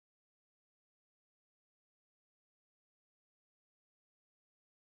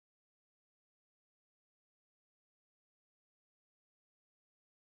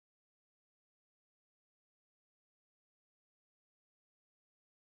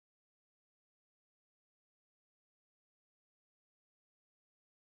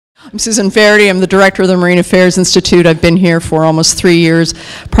I'm Susan Verity. I'm the director of the Marine Affairs Institute. I've been here for almost 3 years.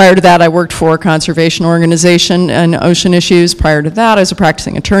 Prior to that, I worked for a conservation organization and ocean issues. Prior to that, I was a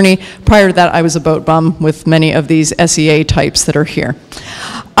practicing attorney. Prior to that, I was a boat bum with many of these SEA types that are here.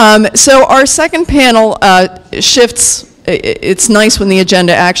 So our second panel shifts. It's nice when the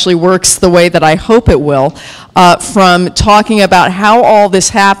agenda actually works the way that I hope it will, from talking about how all this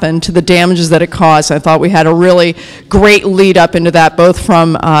happened to the damages that it caused. I thought we had a really great lead up into that, both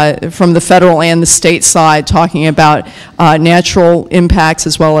from the federal and the state side, talking about natural impacts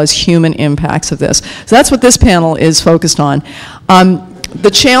as well as human impacts of this. So that's what this panel is focused on.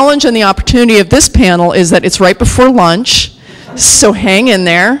 The challenge and the opportunity of this panel is that it's right before lunch, so hang in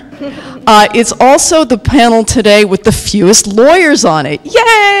there. It's also the panel today with the fewest lawyers on it.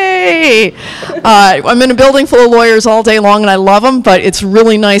 Yay! I'm in a building full of lawyers all day long, and I love them, but it's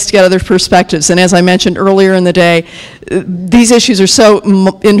really nice to get other perspectives. And as I mentioned earlier in the day, these issues are so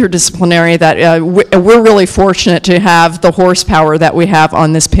interdisciplinary that we're really fortunate to have the horsepower that we have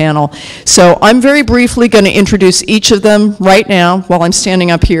on this panel. So I'm very briefly going to introduce each of them right now while I'm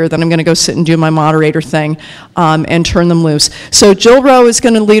standing up here. Then I'm going to go sit and do my moderator thing and turn them loose. So Jill Rowe is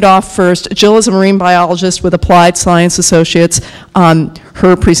going to lead off first. Jill is a marine biologist with Applied Science Associates.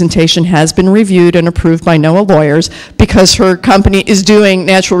 Her presentation has been reviewed and approved by NOAA lawyers because her company is doing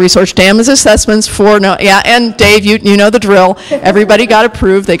natural resource damage assessments for NOAA. Yeah, and Dave, you know the drill. Everybody got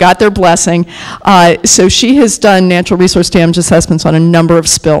approved. They got their blessing. So she has done natural resource damage assessments on a number of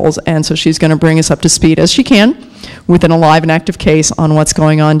spills, and so she's going to bring us up to speed as she can with an alive and active case on what's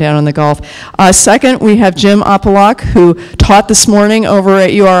going on down in the Gulf. Second, we have Jim Opelok, who taught this morning over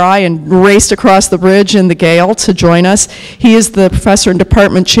at URI and raced across the bridge in the gale to join us. He is the professor and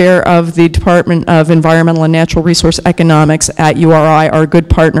department chair of the Department of Environmental and Natural Resource Economics at URI, our good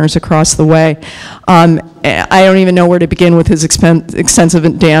partners across the way. I don't even know where to begin with his extensive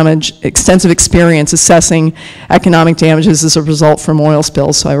experience assessing economic damages as a result from oil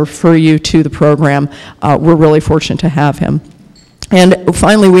spills, so I refer you to the program. We're really fortunate to have him. And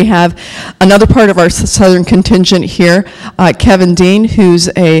finally, we have another part of our southern contingent here, Kevin Dean, who's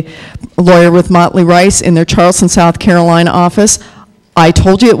a lawyer with Motley Rice in their Charleston, South Carolina office. I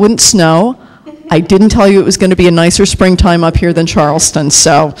told you it wouldn't snow. I didn't tell you it was going to be a nicer springtime up here than Charleston,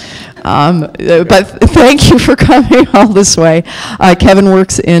 so, but thank you for coming all this way. Kevin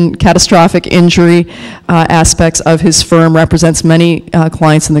works in catastrophic injury aspects of his firm, represents many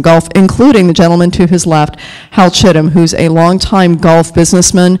clients in the Gulf, including the gentleman to his left, Hal Chittum, who's a longtime Gulf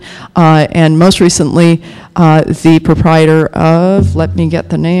businessman, and most recently the proprietor of, let me get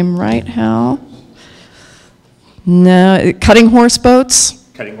the name right, Hal? No, Cutting Horse Boats?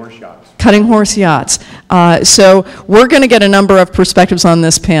 Cutting Horse Yachts. Cutting Horse Yachts. So we're going to get a number of perspectives on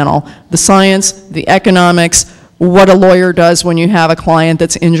this panel. The science, the economics, what a lawyer does when you have a client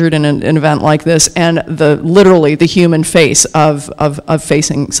that's injured in an event like this, and literally the human face of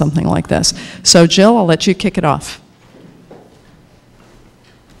facing something like this. So Jill, I'll let you kick it off.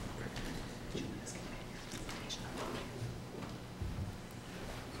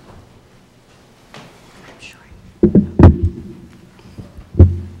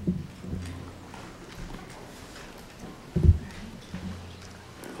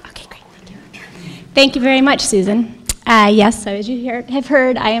 Thank you very much, Susan. Yes, so as you have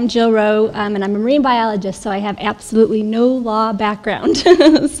heard, I am Jill Rowe, and I'm a marine biologist, so I have absolutely no law background.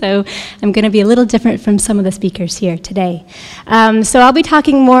 So I'm going to be a little different from some of the speakers here today. So I'll be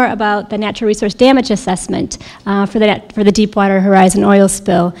talking more about the natural resource damage assessment for the Deepwater Horizon oil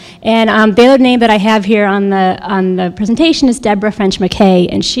spill. And the other name that I have here on the presentation is Deborah French McKay,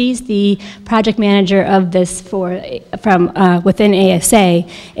 and she's the project manager of this from within ASA,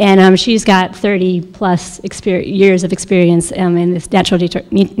 and she's got 30-plus years of experience in this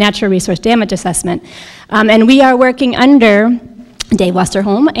natural resource damage assessment. And we are working under Dave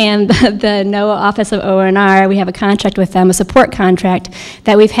Westerholm and the NOAA Office of ONR. We have a contract with them, a support contract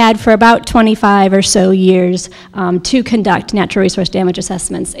that we've had for about 25 or so years to conduct natural resource damage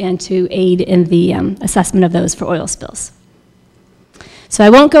assessments and to aid in the assessment of those for oil spills. So I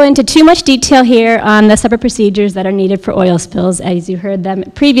won't go into too much detail here on the separate procedures that are needed for oil spills, as you heard them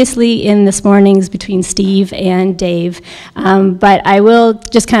previously in this morning's between Steve and Dave. But I will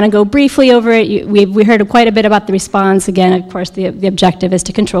just kind of go briefly over it. We heard quite a bit about the response. Again, of course, the objective is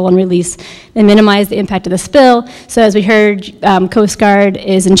to control and release and minimize the impact of the spill. So as we heard, Coast Guard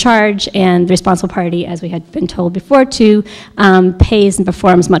is in charge, and the responsible party, as we had been told before, to pays and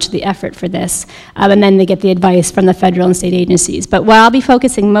performs much of the effort for this. And then they get the advice from the federal and state agencies. But what I'll be be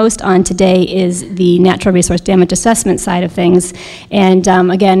focusing most on today is the natural resource damage assessment side of things. And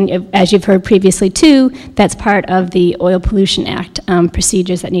again, as you've heard previously too, that's part of the Oil Pollution Act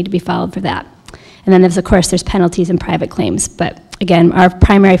procedures that need to be followed for that. And then of course, there's penalties and private claims. But again, our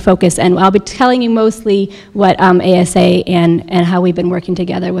primary focus, and I'll be telling you mostly what ASA and how we've been working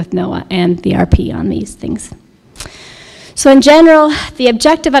together with NOAA and the RP on these things. So in general, the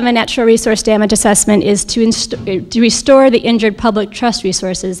objective of a natural resource damage assessment is to restore the injured public trust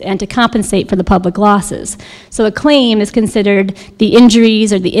resources and to compensate for the public losses. So a claim is considered the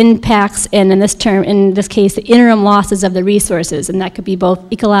injuries or the impacts, and in this case, the interim losses of the resources, and that could be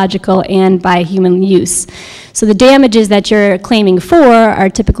both ecological and by human use. So the damages that you're claiming for are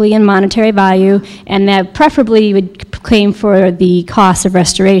typically in monetary value, and that preferably you would claim for the cost of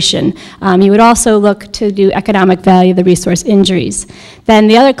restoration. You would also look to do economic value of the resource injuries. Then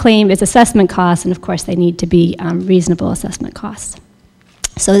the other claim is assessment costs, and of course they need to be reasonable assessment costs.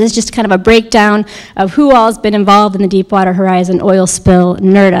 So this is just kind of a breakdown of who all has been involved in the Deepwater Horizon oil spill,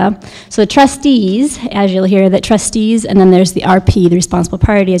 NRDA. So the trustees, as you'll hear, that trustees, and then there's the RP, the responsible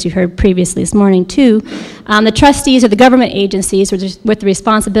party, as you heard previously this morning too. The trustees are the government agencies with the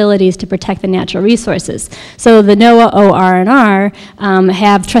responsibilities to protect the natural resources. So the NOAA OR&R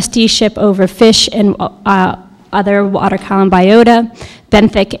have trusteeship over fish and other water column biota,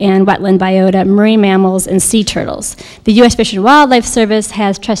 benthic and wetland biota, marine mammals, and sea turtles. The U.S. Fish and Wildlife Service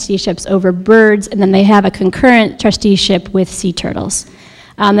has trusteeships over birds, and then they have a concurrent trusteeship with sea turtles.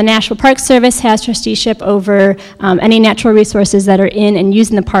 The National Park Service has trusteeship over any natural resources that are in and used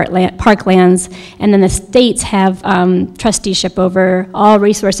in the parklands, and then the states have trusteeship over all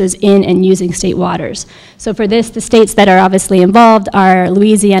resources in and using state waters. So for this, the states that are obviously involved are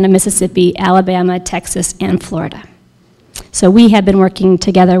Louisiana, Mississippi, Alabama, Texas, and Florida. So we have been working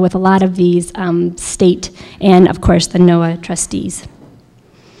together with a lot of these state and, of course, the NOAA trustees.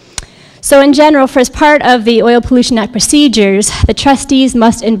 So in general, for as part of the Oil Pollution Act procedures, the trustees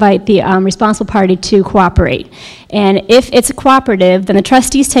must invite the responsible party to cooperate. And if it's a cooperative, then the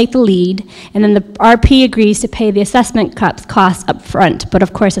trustees take the lead, and then the RP agrees to pay the assessment costs up front. But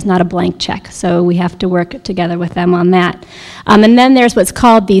of course, it's not a blank check, so we have to work together with them on that. And then there's what's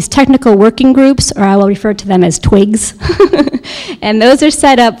called these technical working groups, or I will refer to them as TWIGs. And those are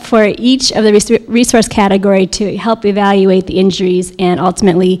set up for each of the resource category to help evaluate the injuries and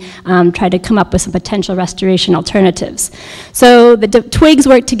ultimately try to come up with some potential restoration alternatives. So the TWIGs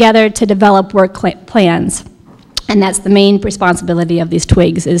work together to develop work plans. And that's the main responsibility of these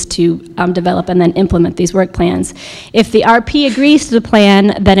TWIGs, is to develop and then implement these work plans. If the RP agrees to the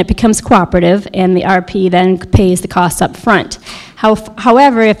plan, then it becomes cooperative, and the RP then pays the costs up front.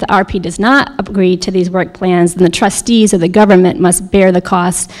 However, if the RP does not agree to these work plans, then the trustees or the government must bear the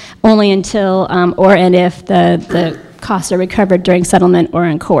costs only until or and if the costs are recovered during settlement or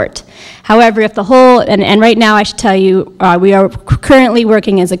in court. However, if the whole, and right now I should tell you, we are currently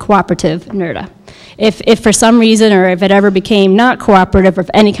working as a cooperative NRDA. If for some reason, or if it ever became not cooperative, or if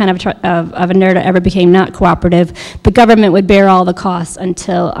any kind of a NRDA ever became not cooperative, the government would bear all the costs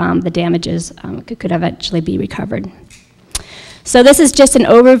until the damages could eventually be recovered. So this is just an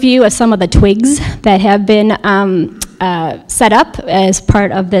overview of some of the TWIGs that have been set up as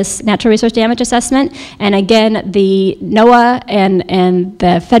part of this natural resource damage assessment. And again, the NOAA and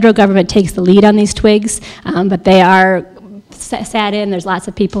the federal government takes the lead on these TWIGs, but they are sat in. There's lots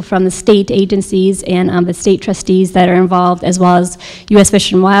of people from the state agencies and the state trustees that are involved, as well as U.S.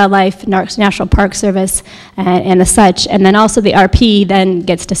 Fish and Wildlife, National Park Service, and the such. And then also the RP then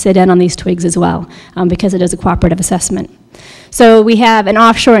gets to sit in on these TWIGs as well, because it is a cooperative assessment. So we have an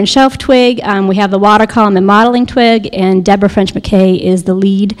offshore and shelf twig, we have the water column and modeling twig, and Deborah French McKay is the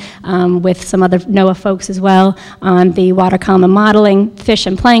lead with some other NOAA folks as well on the water column and modeling, fish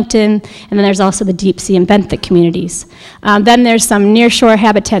and plankton, and then there's also the deep sea and benthic communities. Then there's some nearshore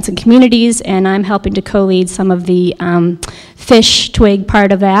habitats and communities, and I'm helping to co-lead some of the fish twig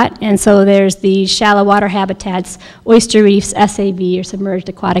part of that. And so there's the shallow water habitats, oyster reefs, SAV, or submerged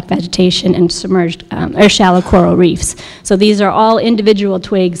aquatic vegetation, and submerged or shallow coral reefs. So these are all individual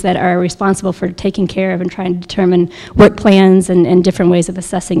twigs that are responsible for taking care of and trying to determine work plans and different ways of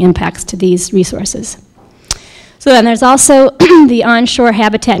assessing impacts to these resources. So then there's also the onshore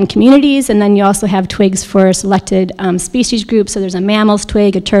habitat and communities, and then you also have twigs for selected species groups. So there's a mammals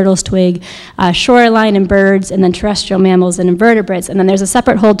twig, a turtles twig, shoreline and birds, and then terrestrial mammals and invertebrates. And then there's a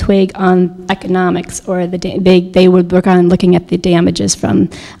separate whole twig on economics, or they would work on looking at the damages from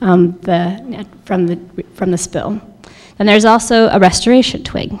the spill. And there's also a restoration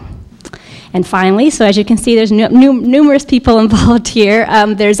twig. And finally, so as you can see, there's numerous people involved here.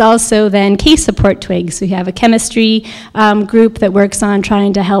 There's also then case support twigs. We have a chemistry group that works on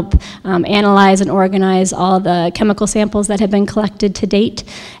trying to help analyze and organize all the chemical samples that have been collected to date.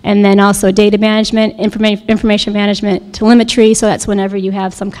 And then also data management, information management, telemetry, so that's whenever you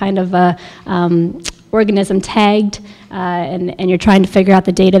have some kind of a organism tagged and you're trying to figure out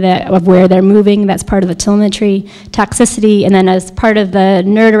the data of where they're moving. That's part of the telemetry, toxicity, and then as part of the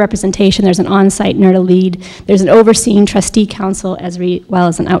NERDA representation, there's an on-site NERDA lead. There's an overseeing trustee council as well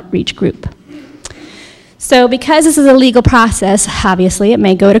as an outreach group. So because this is a legal process, obviously, it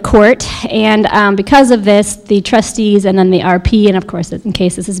may go to court, and because of this, the trustees and then the RP, and of course, in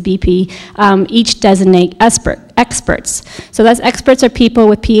case this is BP, each designate experts. So those experts are people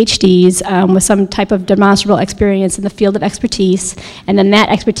with PhDs with some type of demonstrable experience in the field of expertise, and then that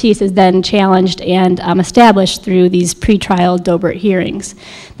expertise is then challenged and established through these pretrial Dobert hearings.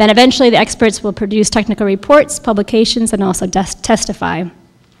 Then eventually the experts will produce technical reports, publications, and also testify.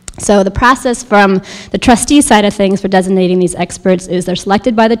 So the process from the trustee side of things for designating these experts is they're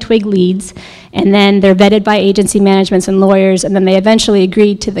selected by the twig leads, and then they're vetted by agency managements and lawyers, and then they eventually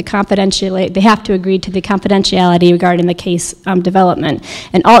agree to the confidentiality, they have to agree to the confidentiality regarding the case development.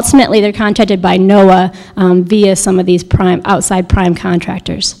 And ultimately they're contracted by NOAA via some of these outside prime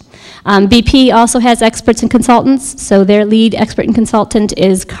contractors. BP also has experts and consultants, so their lead expert and consultant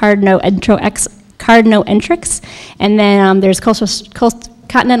is Cardno Entrix, and then there's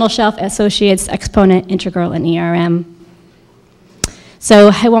Continental Shelf Associates, Exponent, Integral, and ERM.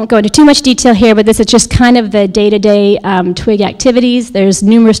 So I won't go into too much detail here, but this is just kind of the day-to-day twig activities. There's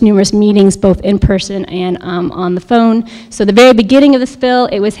numerous meetings, both in person and on the phone. So the very beginning of the spill,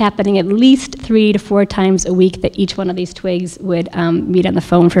 it was happening at least 3 to 4 times a week that each one of these twigs would meet on the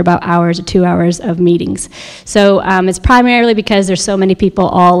phone for about hours or 2 hours of meetings. So it's primarily because there's so many people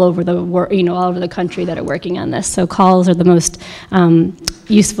all over the all over the country that are working on this. So calls are the most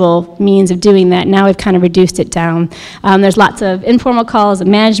useful means of doing that. Now we've kind of reduced it down. There's lots of informal calls,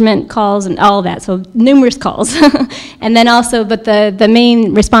 and management calls, and all of that, so numerous calls. And then also, but the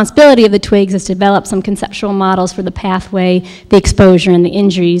main responsibility of the twigs is to develop some conceptual models for the pathway, the exposure, and the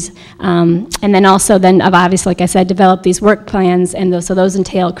injuries. And then also, obviously, like I said, develop these work plans, and so those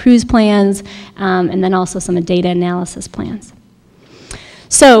entail cruise plans, and then also some data analysis plans.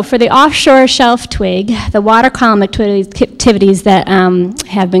 So for the offshore shelf twig, the water column activities that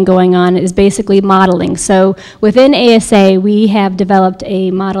have been going on is basically modeling. So within ASA, we have developed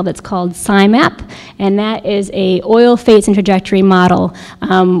a model that's called SIMAP, and that is a oil fates and trajectory model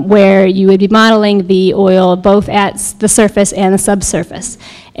where you would be modeling the oil both at the surface and the subsurface.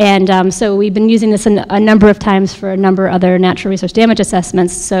 And so we've been using this a number of times for a number of other natural resource damage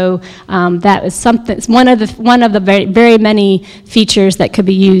assessments. So that is something. It's one of the very many features that could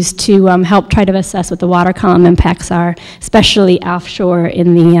be used to help try to assess what the water column impacts are, especially offshore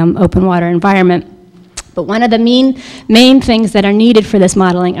in the open water environment. But one of the main things that are needed for this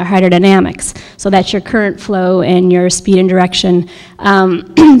modeling are hydrodynamics. So that's your current flow and your speed and direction.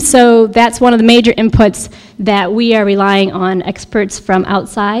 So that's one of the major inputs that we are relying on experts from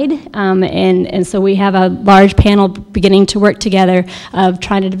outside. And so we have a large panel beginning to work together of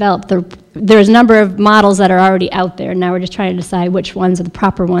trying to develop there's a number of models that are already out there. Now we're just trying to decide which ones are the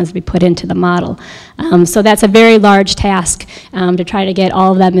proper ones to be put into the model. So that's a very large task to try to get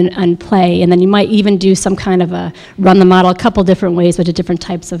all of them in play. And then you might even do some kind of run the model a couple different ways with the different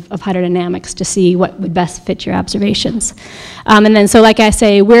types of hydrodynamics to see what would best fit your observations. And then, so like I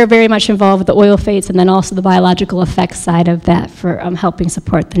say, we're very much involved with the oil fates and then also the biological effects side of that for helping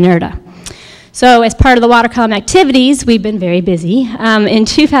support the NERDA. So as part of the water column activities, we've been very busy. In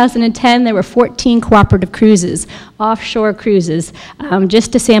 2010, there were 14 cooperative cruises, offshore cruises,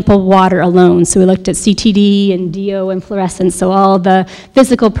 just to sample water alone. So we looked at CTD and DO and fluorescence, so all the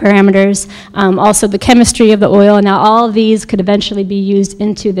physical parameters, also the chemistry of the oil, and now all of these could eventually be used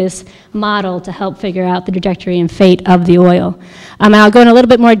into this model to help figure out the trajectory and fate of the oil. And I'll go in a little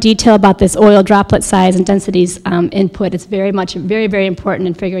bit more detail about this oil droplet size and densities input. It's very important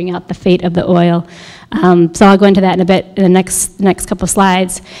in figuring out the fate of the oil. So I'll go into that in a bit in the next couple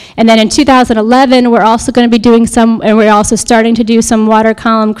slides. And then in 2011, we're also going to be doing and we're also starting to do some water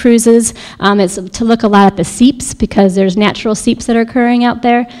column cruises. It's to look a lot at the seeps because there's natural seeps that are occurring out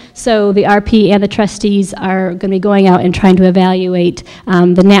there. So the RP and the trustees are going to be going out and trying to evaluate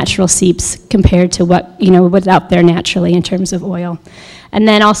the natural seeps compared to what's out there naturally in terms of oil. And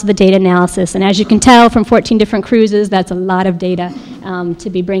then also the data analysis. And as you can tell from 14 different cruises, that's a lot of data to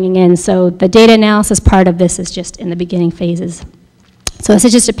be bringing in. So the data analysis part of this is just in the beginning phases. So this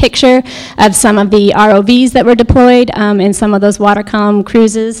is just a picture of some of the ROVs that were deployed in some of those water column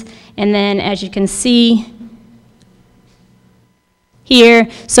cruises. And then as you can see here,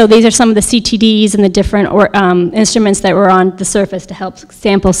 so these are some of the CTDs and the different instruments that were on the surface to help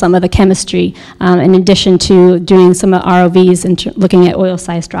sample some of the chemistry, in addition to doing some of ROVs and looking at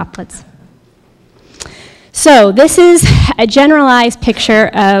oil-sized droplets. So this is a generalized picture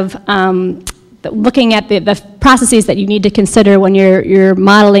of looking at the processes that you need to consider when you're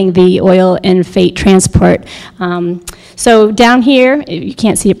modeling the oil and fate transport. So down here, you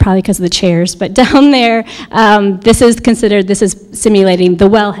can't see it probably because of the chairs, but down there, this is simulating the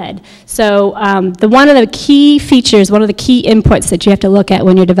wellhead. So one of the key features, one of the key inputs that you have to look at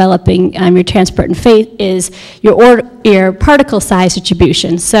when you're developing your transport and fate is your particle size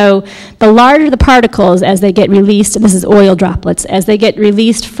distribution. So the larger the particles as they get released, this is oil droplets, as they get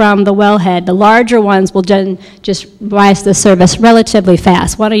released from the wellhead, the larger ones will then just rise to the surface relatively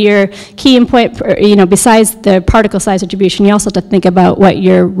fast. One of your key input, besides the particle size distribution, you also have to think about what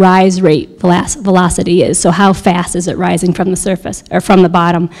your rise rate velocity is. So how fast is it rising from the surface or from the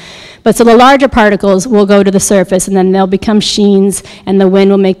bottom? But so the larger particles will go to the surface, and then they'll become sheens, and the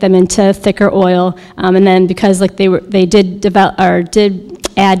wind will make them into thicker oil. And then because they did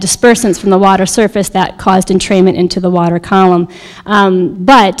add dispersants from the water surface, that caused entrainment into the water column.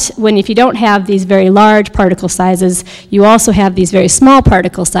 But if you don't have these very large particle sizes, you also have these very small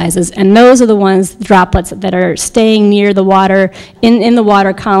particle sizes, and those are the ones, droplets, that are staying near the water, in the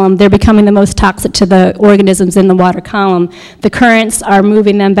water column. They're becoming the most toxic to the organisms in the water column. The currents are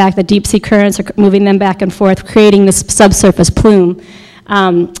moving them back, the deep sea currents are moving them back and forth, creating this subsurface plume.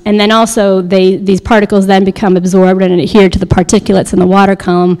 And then also these particles then become absorbed and adhere to the particulates in the water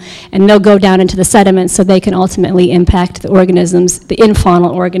column, and they'll go down into the sediments, so they can ultimately impact the organisms, the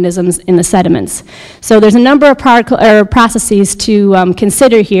infaunal organisms in the sediments. So there's a number of processes to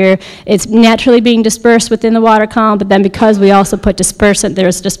consider here. It's naturally being dispersed within the water column, but then because we also put dispersant,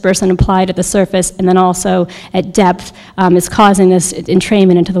 there's dispersant applied at the surface, and then also at depth, is causing this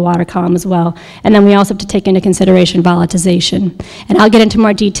entrainment into the water column as well. And then we also have to take into consideration volatilization. And I'll get into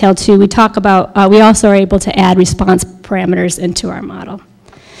more detail too. We talk about, we also are able to add response parameters into our model.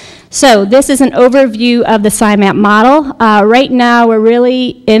 So this is an overview of the SciMap model. Right now we're really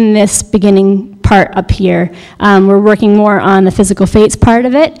in this beginning part up here. We're working more on the physical fates part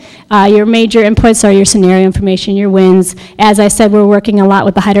of it. Your major inputs are your scenario information, your winds. As I said, we're working a lot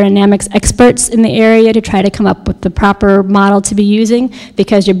with the hydrodynamics experts in the area to try to come up with the proper model to be using,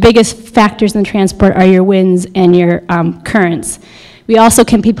 because your biggest factors in transport are your winds and your currents. We also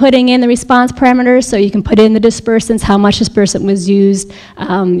can be putting in the response parameters, so you can put in the dispersants, how much dispersant was used,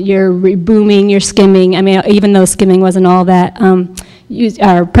 your booming, your skimming. I mean, even though skimming wasn't all that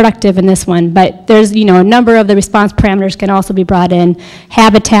productive in this one, but there's, a number of the response parameters can also be brought in.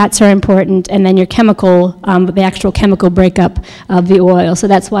 Habitats are important, and then your chemical, the actual chemical breakup of the oil. So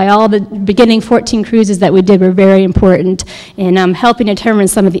that's why all the beginning 14 cruises that we did were very important in helping determine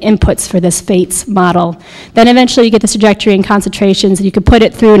some of the inputs for this FATES model. Then eventually you get this trajectory and concentrations, and you could put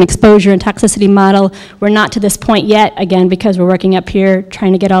it through an exposure and toxicity model. We're not to this point yet, again, because we're working up here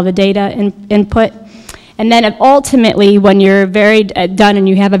trying to get all the data input. And then ultimately, when you're very done and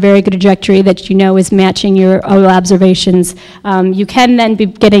you have a very good trajectory that you know is matching your oil observations, you can then be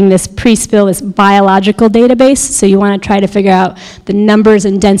getting this pre-spill, this biological database. So you want to try to figure out the numbers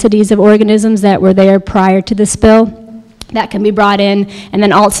and densities of organisms that were there prior to the spill. That can be brought in, and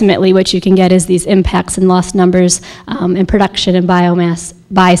then ultimately what you can get is these impacts and loss numbers in production and biomass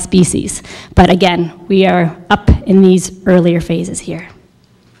by species. But again, we are up in these earlier phases here.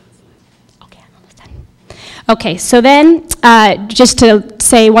 Okay, so then just to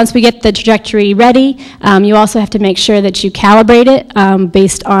say, once we get the trajectory ready, you also have to make sure that you calibrate it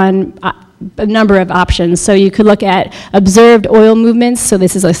based on a number of options. So you could look at observed oil movements. So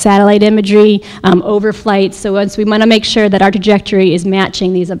this is a satellite imagery, overflight. So once we want to make sure that our trajectory is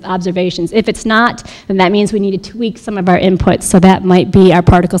matching these observations. If it's not, then that means we need to tweak some of our inputs. So that might be our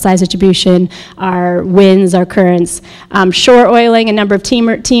particle size distribution, our winds, our currents. Shore oiling, a number of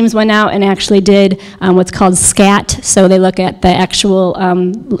teams went out and actually did what's called SCAT. So they look at the actual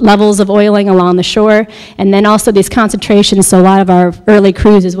levels of oiling along the shore. And then also these concentrations. So a lot of our early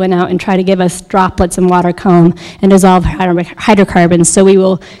cruises went out and tried to give us droplets in water column and dissolved hydrocarbons. So we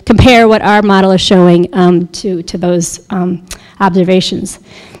will compare what our model is showing to those observations.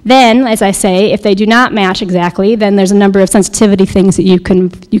 Then, as I say, if they do not match exactly, then there's a number of sensitivity things that you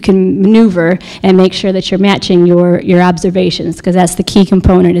can maneuver and make sure that you're matching your observations, because that's the key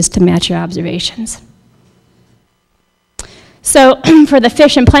component, is to match your observations. So for the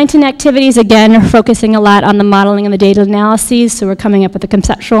fish and plankton activities, again, we're focusing a lot on the modeling and the data analyses, so we're coming up with a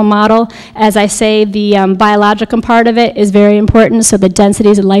conceptual model. As I say, the biological part of it is very important, so the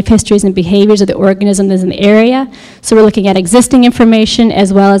densities and life histories and behaviors of the organisms in the area. So we're looking at existing information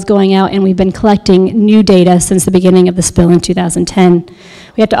as well as going out, and we've been collecting new data since the beginning of the spill in 2010.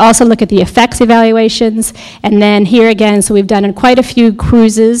 We have to also look at the effects evaluations, and then here again, so we've done quite a few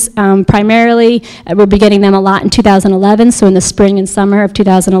cruises. Primarily, we're beginning them a lot in 2011, so in the spring and summer of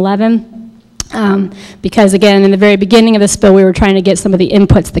 2011. Because again, in the very beginning of the spill, we were trying to get some of the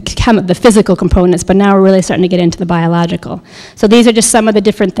inputs, the physical components, but now we're really starting to get into the biological. So these are just some of the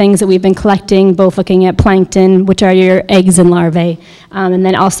different things that we've been collecting, both looking at plankton, which are your eggs and larvae, and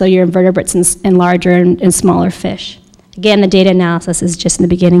then also your invertebrates and larger and smaller fish. Again, the data analysis is just in the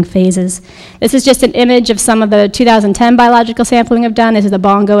beginning phases. This is just an image of some of the 2010 biological sampling I've done. This is the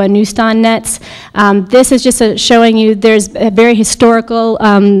Bongo and Newston nets. This is just showing you there's a very historical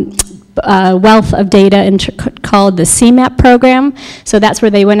wealth of data called the CMAP program. So that's where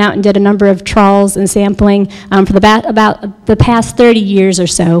they went out and did a number of trawls and sampling for about the past 30 years or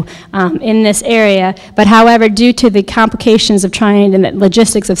so in this area. But however, due to the complications of trying and the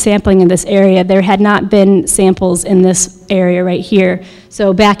logistics of sampling in this area, there had not been samples in this area right here.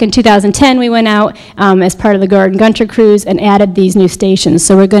 So back in 2010, we went out as part of the Gordon Gunter cruise and added these new stations.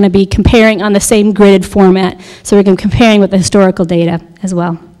 So we're going to be comparing on the same gridded format. So we're going to be comparing with the historical data as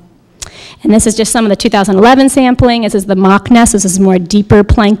well. And this is just some of the 2011 sampling. This is the mock nest. This is more deeper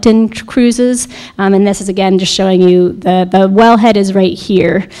plankton cruises. And this is, again, just showing you the wellhead is right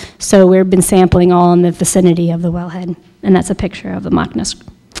here. So we've been sampling all in the vicinity of the wellhead. And that's a picture of the mock nest.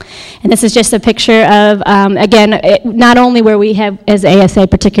 And this is just a picture of, again, not only where we have, as ASA,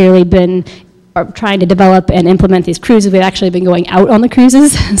 particularly been trying to develop and implement these cruises, we've actually been going out on the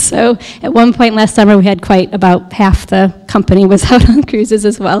cruises. So at one point last summer, we had quite about half the company was out on cruises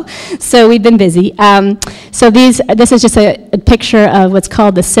as well. So we've been busy. So this is just a picture of what's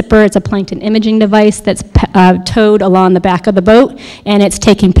called the SIPR. It's a plankton imaging device that's towed along the back of the boat, and it's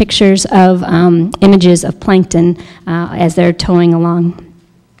taking pictures of images of plankton as they're towing along.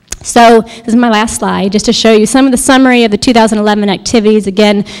 So this is my last slide, just to show you some of the summary of the 2011 activities.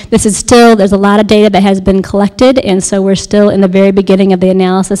 Again, this is still, there's a lot of data that has been collected, and so we're still in the very beginning of the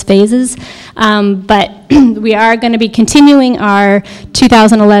analysis phases. But we are going to be continuing our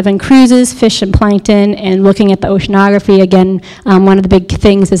 2011 cruises, fish and plankton, and looking at the oceanography. Again, one of the big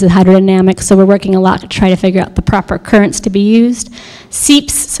things is the hydrodynamics, so we're working a lot to try to figure out the proper currents to be used.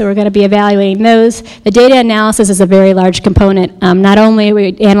 Seeps, so we're going to be evaluating those. The data analysis is a very large component. Not only are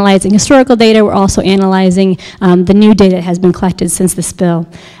we analyzing historical data, we're also analyzing the new data that has been collected since the spill.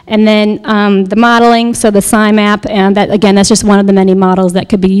 And then the modeling, so the SciMap, and that, again, that's just one of the many models that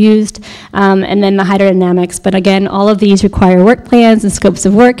could be used. And then the hydrodynamics. But again, all of these require work plans and scopes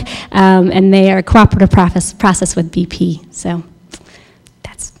of work, and they are a cooperative process with BP. So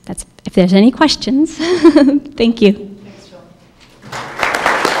that's if there's any questions, thank you.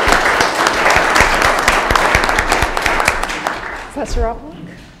 Professor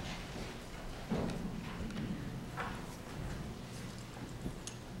Oppenheimer?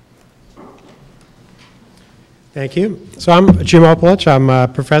 Thank you. So I'm Jim Opelich. I'm a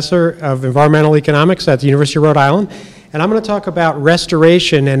professor of environmental economics at the University of Rhode Island, and I'm going to talk about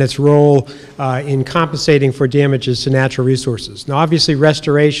restoration and its role in compensating for damages to natural resources. Now, obviously,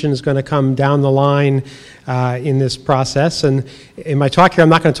 restoration is going to come down the line in this process, and in my talk here, I'm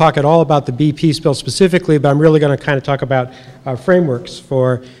not going to talk at all about the BP spill specifically, but I'm really going to kind of talk about frameworks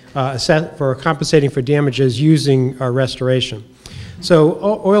for compensating for damages using restoration.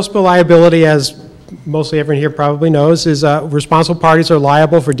 So, oil spill liability, as mostly everyone here probably knows, is responsible parties are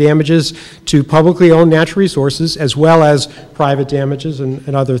liable for damages to publicly owned natural resources as well as private damages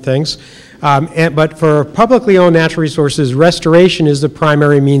and other things. But for publicly owned natural resources, restoration is the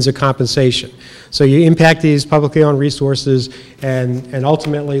primary means of compensation. So you impact these publicly owned resources, and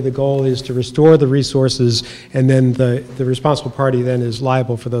ultimately the goal is to restore the resources, and then the responsible party then is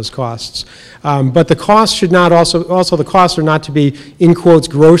liable for those costs. But the costs should not also the costs are not to be, in quotes,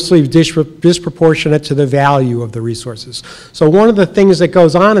 grossly disproportionate to the value of the resources. So one of the things that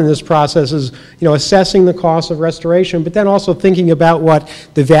goes on in this process is, assessing the cost of restoration, but then also thinking about what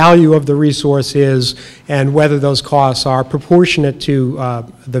the value of the resource is and whether those costs are proportionate to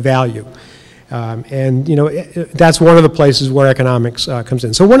the value. And that's one of the places where economics comes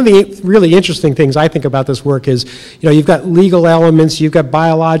in. So one of the really interesting things I think about this work is, you've got legal elements, you've got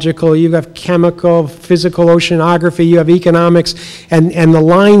biological, you've got chemical, physical, oceanography, you have economics, and the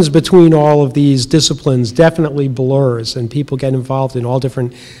lines between all of these disciplines definitely blurs, and people get involved in all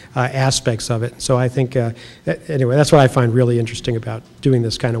different aspects of it. So I think, anyway, that's what I find really interesting about doing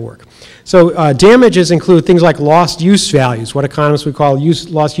this kind of work. So damages include things like lost use values, what economists would call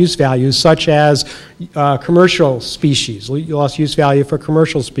lost use values, such as commercial species, lost use value for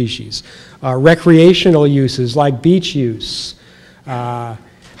commercial species, recreational uses like beach use.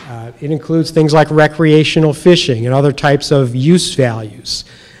 It includes things like recreational fishing and other types of use values.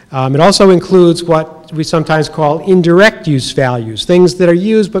 It also includes what we sometimes call indirect use values, things that are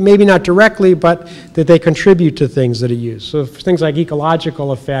used but maybe not directly, but that they contribute to things that are used. So things like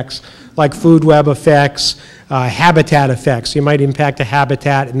ecological effects, like food web effects, habitat effects. You might impact a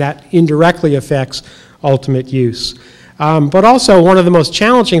habitat, and that indirectly affects ultimate use. But also, one of the most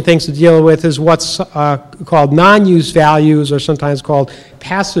challenging things to deal with is what's called non-use values, or sometimes called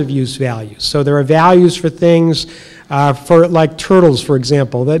passive use values. So there are values for things, for like turtles, for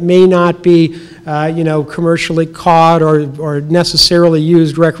example, that may not be commercially caught or necessarily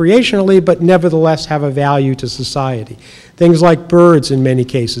used recreationally, but nevertheless have a value to society. Things like birds, in many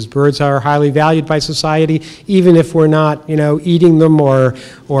cases. Birds are highly valued by society, even if we're not eating them or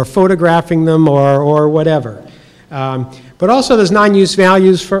photographing them or whatever. But also there's non-use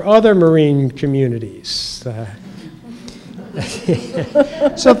values for other marine communities.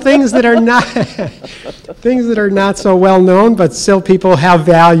 So things that are not so well known, but still people have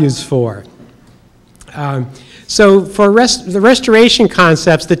values for. So for the restoration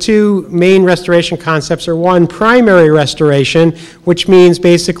concepts, the two main restoration concepts are, one, primary restoration, which means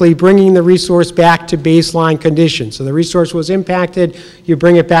basically bringing the resource back to baseline conditions. So the resource was impacted, you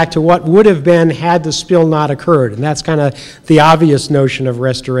bring it back to what would have been had the spill not occurred. And that's kind of the obvious notion of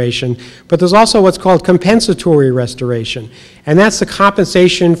restoration. But there's also what's called compensatory restoration. And that's the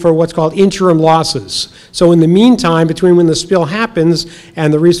compensation for what's called interim losses. So in the meantime, between when the spill happens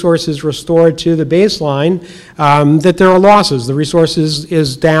and the resource is restored to the baseline, that there are losses. The resource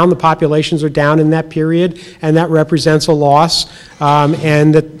is down, the populations are down in that period, and that represents a loss,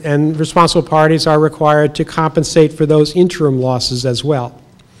 and responsible parties are required to compensate for those interim losses as well.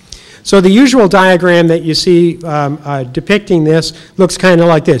 So the usual diagram that you see depicting this looks kind of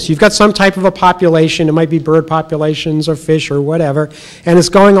like this. You've got some type of a population, it might be bird populations or fish or whatever, and it's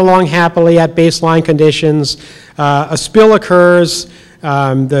going along happily at baseline conditions. A spill occurs,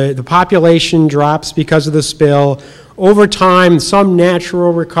 the population drops because of the spill. Over time, some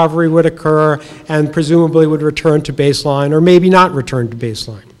natural recovery would occur and presumably would return to baseline, or maybe not return to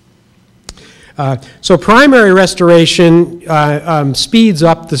baseline. So primary restoration speeds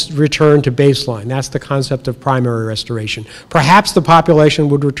up the return to baseline. That's the concept of primary restoration. Perhaps the population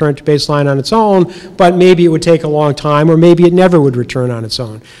would return to baseline on its own, but maybe it would take a long time, or maybe it never would return on its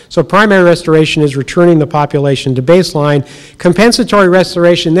own. So primary restoration is returning the population to baseline. Compensatory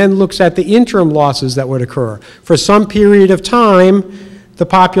restoration then looks at the interim losses that would occur. For some period of time, the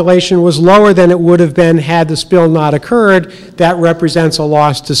population was lower than it would have been had the spill not occurred. That represents a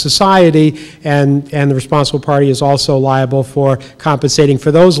loss to society, and the responsible party is also liable for compensating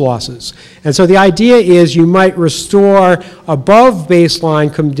for those losses. And so the idea is you might restore above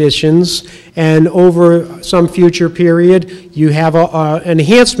baseline conditions, and over some future period you have an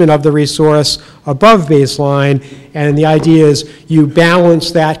enhancement of the resource above baseline, and the idea is you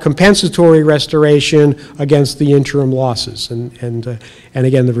balance that compensatory restoration against the interim losses. And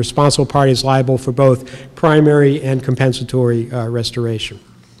again, the responsible party is liable for both primary and compensatory restoration.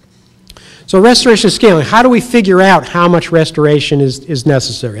 So restoration scaling, how do we figure out how much restoration is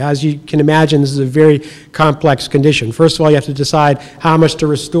necessary? As you can imagine, this is a very complex condition. First of all, you have to decide how much to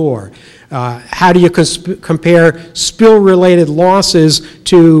restore. How do you compare spill-related losses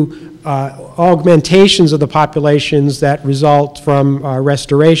to augmentations of the populations that result from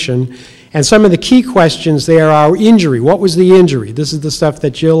restoration? And some of the key questions there are injury. What was the injury? This is the stuff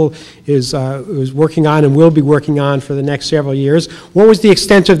that Jill is working on and will be working on for the next several years. What was the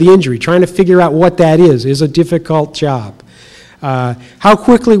extent of the injury? Trying to figure out what that is a difficult job. How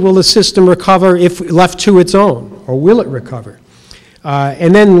quickly will the system recover if left to its own, or will it recover?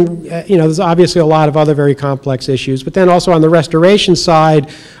 And then, there's obviously a lot of other very complex issues, but then also on the restoration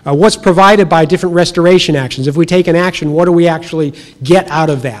side, what's provided by different restoration actions? If we take an action, what do we actually get out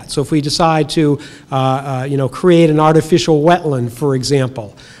of that? So if we decide to, create an artificial wetland, for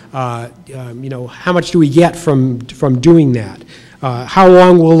example, You know, how much do we get from doing that? How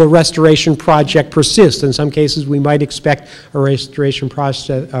long will the restoration project persist? In some cases, we might expect a restoration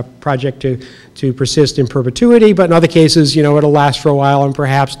project to persist in perpetuity, but in other cases, you know, it'll last for a while and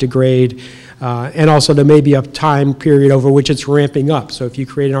perhaps degrade. And also there may be a time period over which it's ramping up. So if you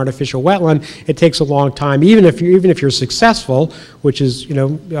create an artificial wetland, it takes a long time. Even if you're successful, which is, you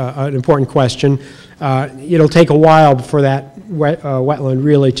know, an important question, it'll take a while for that wetland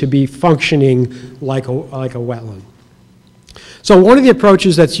really to be functioning like a wetland. So one of the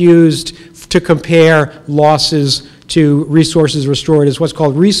approaches that's used to compare losses to resources restored is what's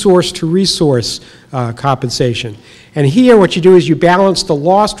called resource-to-resource compensation. And here what you do is you balance the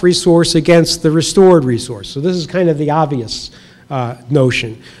lost resource against the restored resource. So this is kind of the obvious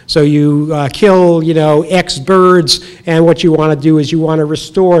notion. So you kill, you know, X birds, and what you want to do is you want to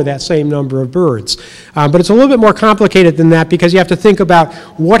restore that same number of birds. But it's a little bit more complicated than that, because you have to think about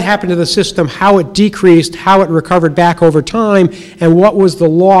what happened to the system, how it decreased, how it recovered back over time, and what was the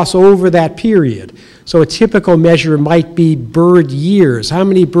loss over that period. So a typical measure might be bird years. How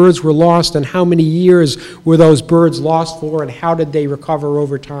many birds were lost and how many years were those birds lost for, and how did they recover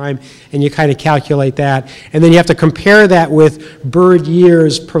over time? And you kind of calculate that. And then you have to compare that with bird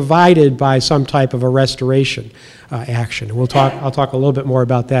years provided by some type of a restoration action. I'll talk a little bit more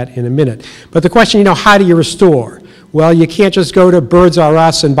about that in a minute. But the question, you know, how do you restore? Well, you can't just go to Birds R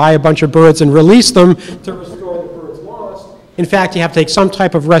Us and buy a bunch of birds and release them to restore the birds lost. In fact, you have to take some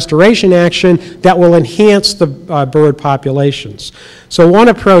type of restoration action that will enhance the bird populations. So one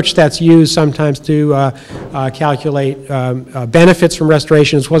approach that's used sometimes to calculate benefits from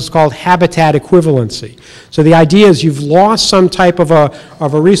restoration is what's called habitat equivalency. So the idea is you've lost some type of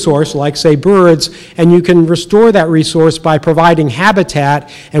a resource, like say birds, and you can restore that resource by providing habitat,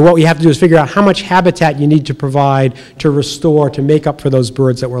 and what we have to do is figure out how much habitat you need to provide to restore, to make up for those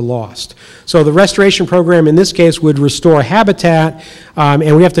birds that were lost. So the restoration program in this case would restore habitat,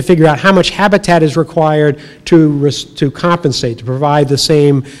 and we have to figure out how much habitat is required to compensate, to provide the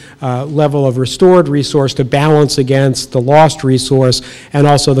same level of restored resource to balance against the lost resource, and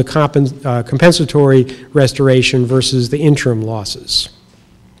also the compensatory restoration versus the interim losses.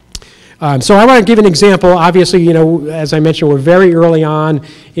 So I want to give an example. Obviously, you know, as I mentioned, we're very early on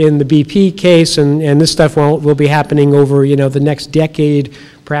in the BP case, and this stuff will be happening over, you know, the next decade,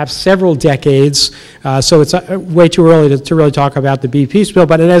 perhaps several decades. So it's way too early to really talk about the BP spill.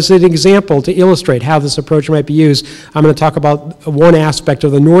 But as an example to illustrate how this approach might be used, I'm going to talk about one aspect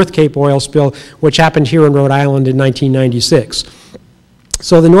of the North Cape oil spill, which happened here in Rhode Island in 1996.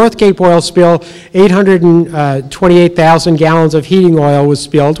 So the North Cape oil spill, 828,000 gallons of heating oil was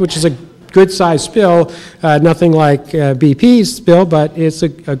spilled, which is a good-sized spill, nothing like BP's spill, but it's a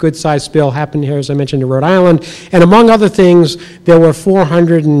good-sized spill. Happened here, as I mentioned, in Rhode Island. And among other things, there were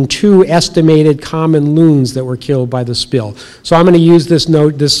 402 estimated common loons that were killed by the spill. So I'm going to use this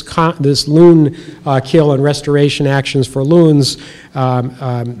loon kill and restoration actions for loons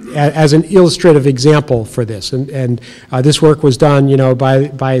as an illustrative example for this. And this work was done, you know,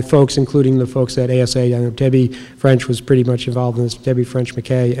 by folks, including the folks at ASA. I know Debbie French was pretty much involved in this, Debbie French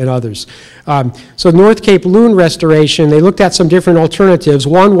McKay and others. So North Cape loon restoration, they looked at some different alternatives.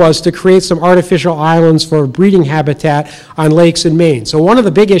 One was to create some artificial islands for breeding habitat on lakes in Maine. So one of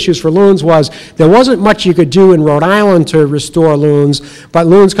the big issues for loons was there wasn't much you could do in Rhode Island to restore loons, but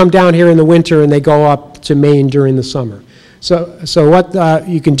loons come down here in the winter and they go up to Maine during the summer. So what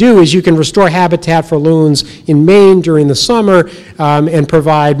you can do is you can restore habitat for loons in Maine during the summer and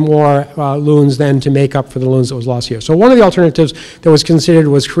provide more loons then to make up for the loons that was lost here. So one of the alternatives that was considered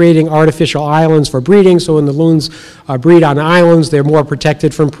was creating artificial islands for breeding. So when the loons breed on islands, they're more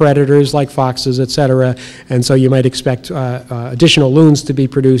protected from predators like foxes, et cetera. And so you might expect additional loons to be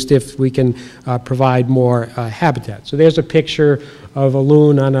produced if we can provide more habitat. So there's a picture of a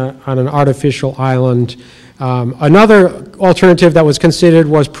loon on an artificial island. Another alternative that was considered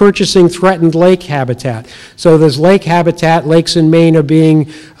was purchasing threatened lake habitat. So there's lake habitat, lakes in Maine are being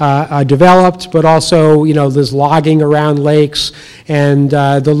developed, but also, you know, there's logging around lakes, and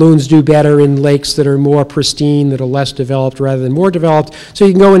the loons do better in lakes that are more pristine, that are less developed rather than more developed. So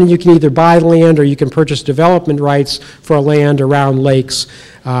you can go in and you can either buy land or you can purchase development rights for land around lakes.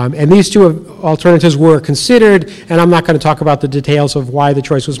 And these two alternatives were considered, and I'm not going to talk about the details of why the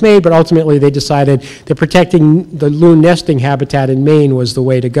choice was made, but ultimately they decided that protecting the loon nesting habitat in Maine was the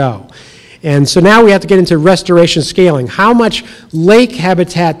way to go. And so now we have to get into restoration scaling. How much lake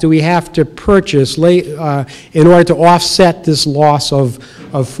habitat do we have to purchase in order to offset this loss of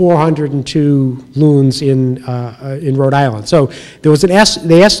of 402 loons in Rhode Island. So there was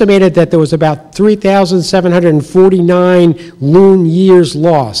they estimated that there was about 3,749 loon years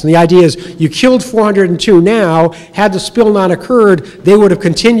lost. And the idea is you killed 402 now, had the spill not occurred, they would have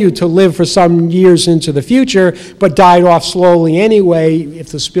continued to live for some years into the future, but died off slowly anyway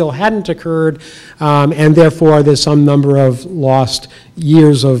if the spill hadn't occurred, and therefore there's some number of lost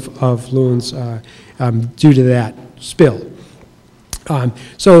years of loons due to that spill.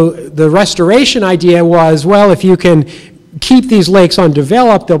 So the restoration idea was, well, if you can keep these lakes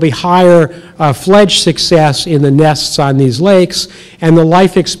undeveloped, there'll be higher fledge success in the nests on these lakes, and the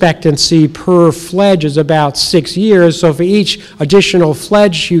life expectancy per fledge is about 6 years. So for each additional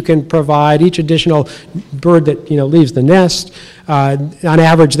fledge you can provide, each additional bird that leaves the nest, on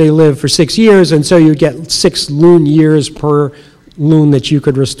average they live for 6 years, and so you get 6 loon years per loon that you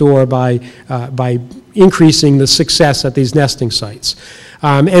could restore by increasing the success at these nesting sites.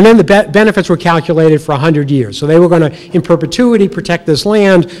 And then the benefits were calculated for 100 years. So they were going to, in perpetuity, protect this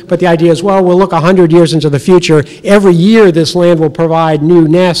land, but the idea is, well, we'll look 100 years into the future. Every year this land will provide new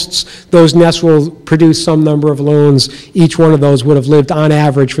nests. Those nests will produce some number of loons. Each one of those would have lived on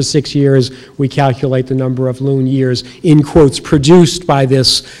average for 6 years. We calculate the number of loon years, in quotes, produced by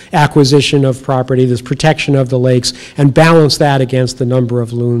this acquisition of property, this protection of the lakes, and balance that against the number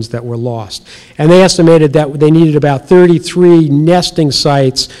of loons that were lost. And they estimated that they needed about 33 nesting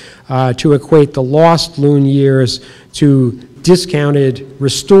sites to equate the lost loon years to discounted,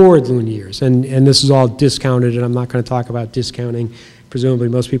 restored loon years. And this is all discounted, and I'm not going to talk about discounting. Presumably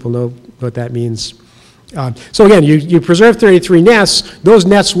most people know what that means. So again, you preserve 33 nests. Those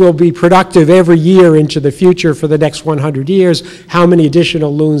nests will be productive every year into the future for the next 100 years. How many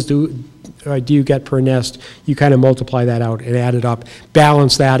additional loons do you get per nest? You kind of multiply that out and add it up,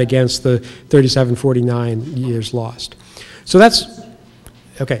 balance that against the 3,749 years lost. So that's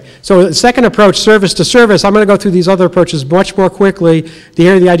okay. So the second approach, service to service, I'm going to go through these other approaches much more quickly.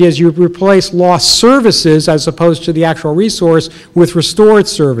 Here the idea is you replace lost services as opposed to the actual resource with restored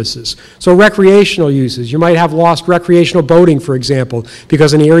services. So recreational uses. You might have lost recreational boating, for example,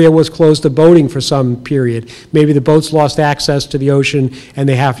 because an area was closed to boating for some period. Maybe the boats lost access to the ocean, and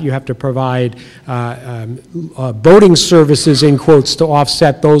you have to provide boating services, in quotes, to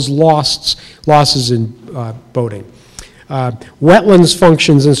offset those losses in boating. Wetlands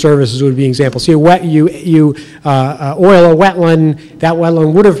functions and services would be examples. So you oil a wetland. That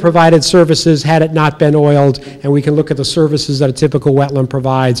wetland would have provided services had it not been oiled, and we can look at the services that a typical wetland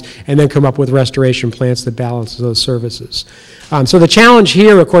provides and then come up with restoration plans that balance those services. So the challenge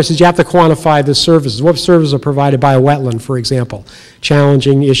here, of course, is you have to quantify the services. What services are provided by a wetland, for example?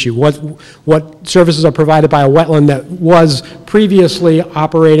 Challenging issue. What services are provided by a wetland that was previously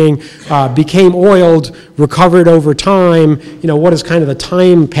operating, became oiled, recovered over time? What is kind of the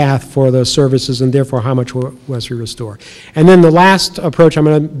time path for those services, and therefore how much was we restore? And then the last approach I'm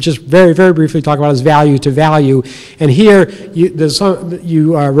going to just very, very briefly talk about is value to value. And here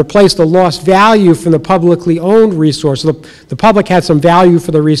you replace the lost value from the publicly owned resource. So the public had some value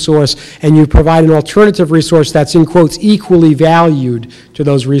for the resource, and you provide an alternative resource that's, in quotes, equally valued to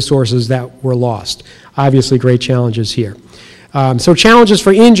those resources that were lost. Obviously, great challenges here. So challenges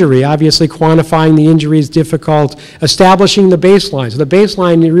for injury, obviously quantifying the injury is difficult. Establishing the baseline. So the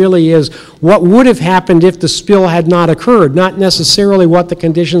baseline really is what would have happened if the spill had not occurred, not necessarily what the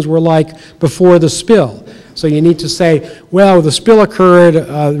conditions were like before the spill. So you need to say, well, the spill occurred,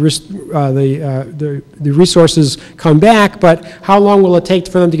 the resources come back, but how long will it take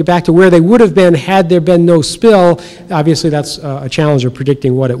for them to get back to where they would have been had there been no spill? Obviously, that's a challenge of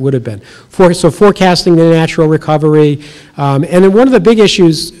predicting what it would have been. So forecasting the natural recovery. And then one of the big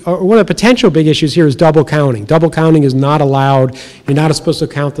issues, or one of the potential big issues here is double counting. Double counting is not allowed. You're not supposed to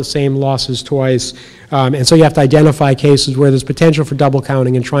count the same losses twice. And so you have to identify cases where there's potential for double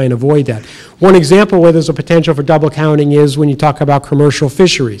counting and try and avoid that. One example where there's a potential for double counting is when you talk about commercial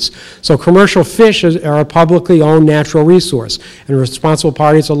fisheries. So commercial fish are a publicly owned natural resource, and responsible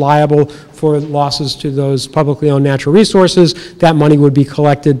parties are liable for losses to those publicly owned natural resources. That money would be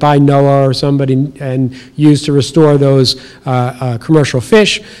collected by NOAA or somebody and used to restore those commercial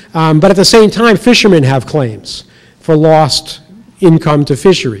fish. But at the same time, fishermen have claims for lost income to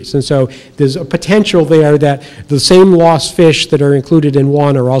fisheries. And so there's a potential there that the same lost fish that are included in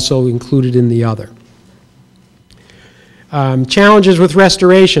one are also included in the other. Challenges with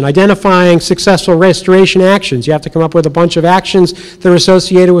restoration, identifying successful restoration actions. You have to come up with a bunch of actions that are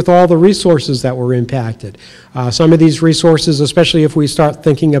associated with all the resources that were impacted. Some of these resources, especially if we start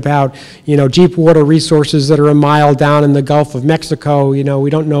thinking about, deep water resources that are a mile down in the Gulf of Mexico, we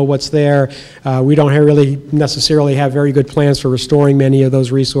don't know what's there. We don't really necessarily have very good plans for restoring many of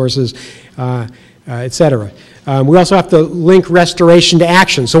those resources, et cetera. We also have to link restoration to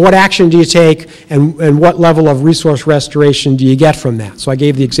action. So what action do you take, and what level of resource restoration do you get from that? So I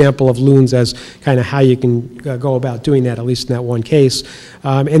gave the example of loons as kind of how you can go about doing that, at least in that one case.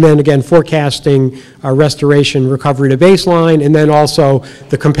 And then again, forecasting restoration recovery to baseline, and then also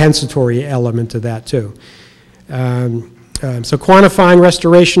the compensatory element to that too. So quantifying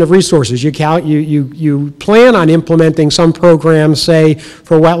restoration of resources. You plan on implementing some programs, say,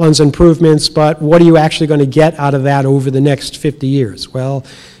 for wetlands improvements, but what are you actually going to get out of that over the next 50 years? Well,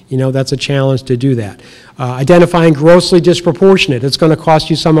 that's a challenge to do that. Identifying grossly disproportionate. It's going to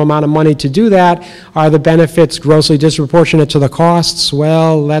cost you some amount of money to do that. Are the benefits grossly disproportionate to the costs?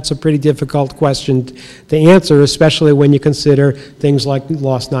 Well, that's a pretty difficult question to answer, especially when you consider things like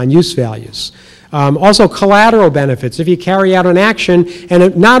lost non-use values. Also, collateral benefits. If you carry out an action,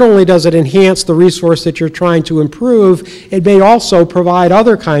 and not only does it enhance the resource that you're trying to improve, it may also provide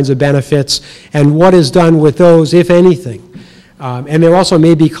other kinds of benefits, and what is done with those, if anything. And there also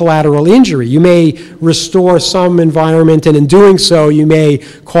may be collateral injury. You may restore some environment, and in doing so, you may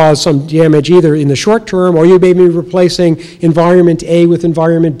cause some damage either in the short term, or you may be replacing environment A with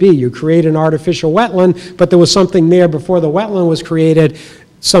environment B. You create an artificial wetland, but there was something there before the wetland was created.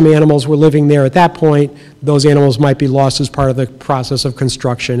 Some animals were living there at that point. Those animals might be lost as part of the process of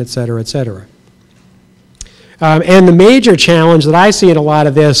construction, et cetera, et cetera. And the major challenge that I see in a lot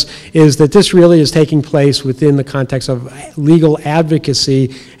of this is that this really is taking place within the context of legal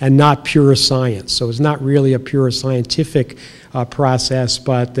advocacy and not pure science. So it's not really a pure scientific process,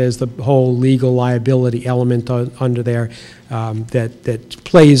 but there's the whole legal liability element under there that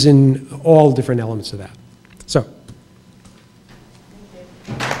plays in all different elements of that. So.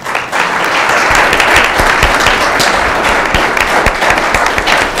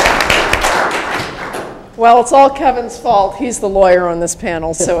 Well, it's all Kevin's fault. He's the lawyer on this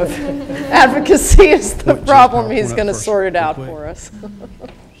panel, so if advocacy is the problem, he's going to sort it out for us.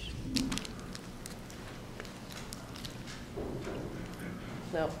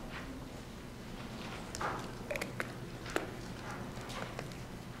 No.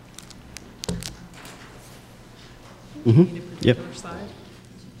 Mm-hmm. Yep.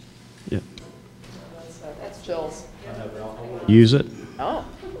 Yep. That's Jill's. Use it. Oh.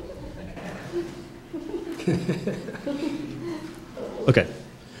 Okay.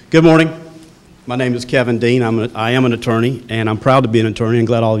 Good morning. My name is Kevin Dean. I am an attorney, and I'm proud to be an attorney and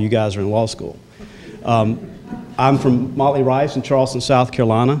glad all of you guys are in law school. I'm from Motley Rice in Charleston, South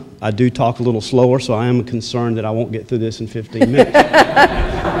Carolina. I do talk a little slower, so I am concerned that I won't get through this in 15 minutes.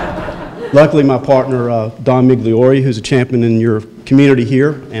 Luckily, my partner, Don Migliori, who's a champion in your community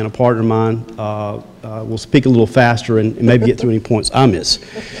here and a partner of mine, will speak a little faster and maybe get through any points I miss.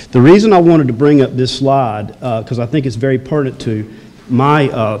 The reason I wanted to bring up this slide, because I think it's very pertinent to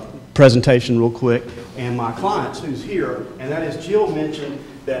my presentation real quick, and my clients who's here, and that is Jill mentioned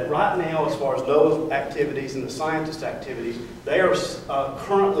that right now, as far as those activities and the scientist activities, they are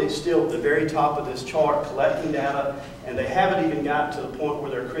currently still at the very top of this chart collecting data, and they haven't even gotten to the point where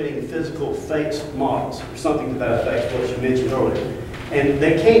they're creating physical fates models, or something to that effect, what you mentioned earlier. And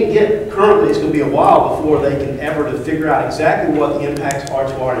they can't get, currently it's going to be a while before they can ever to figure out exactly what the impacts are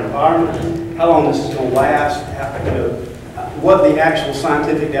to our environment, how long this is going to last, what the actual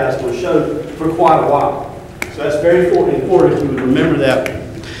scientific data is going to show for quite a while. So that's very important if you would remember that.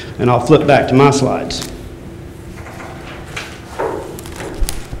 And I'll flip back to my slides.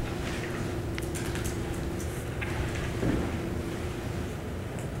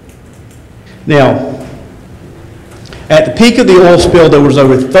 Now, at the peak of the oil spill, there was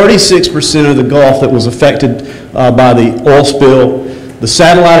over 36% of the Gulf that was affected by the oil spill. The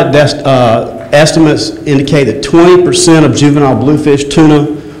satellite estimates indicate that 20% of juvenile bluefish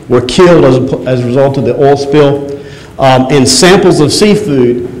tuna were killed as a result of the oil spill. And samples of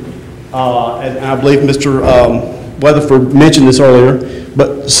seafood, and I believe Mr. Weatherford mentioned this earlier,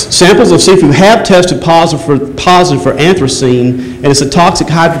 but samples of seafood have tested positive for anthracene, and it's a toxic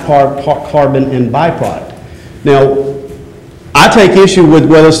hydrocarbon and byproduct. Now, I take issue with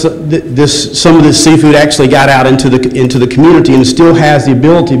whether some of this seafood actually got out into the community and still has the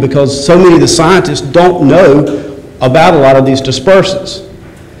ability, because so many of the scientists don't know about a lot of these dispersants.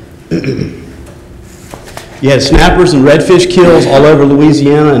 You had snappers and redfish kills all over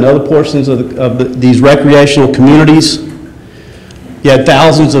Louisiana and other portions of these recreational communities. You had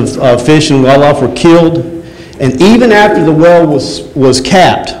thousands of fish and wildlife were killed. And even after the well was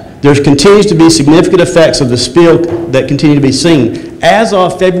capped, there continues to be significant effects of the spill that continue to be seen. As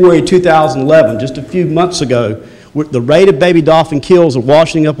of February 2011, just a few months ago, the rate of baby dolphin kills are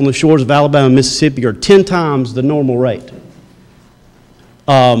washing up on the shores of Alabama and Mississippi are 10 times the normal rate.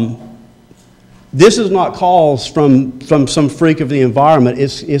 This is not caused from some freak of the environment.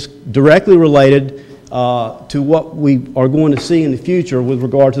 It's directly related to what we are going to see in the future with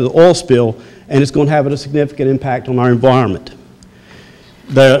regard to the oil spill, and it's going to have a significant impact on our environment.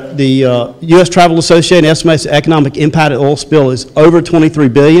 The U.S. Travel Association estimates the economic impact of the oil spill is over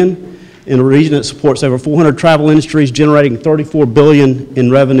 $23 billion in a region that supports over 400 travel industries, generating $34 billion in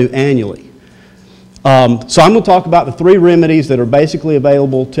revenue annually. So I'm going to talk about the 3 remedies that are basically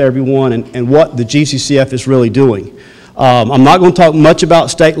available to everyone and what the GCCF is really doing. I'm not going to talk much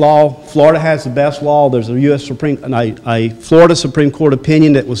about state law. Florida has the best law. There's a Florida Supreme Court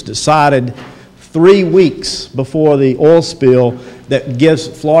opinion that was decided 3 weeks before the oil spill that gives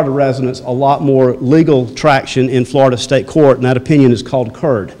Florida residents a lot more legal traction in Florida State Court, and that opinion is called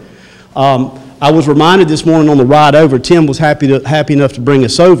CURD. I was reminded this morning on the ride over, Tim was happy enough to bring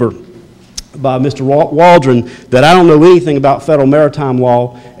us over, by Mr. Waldron, that I don't know anything about federal maritime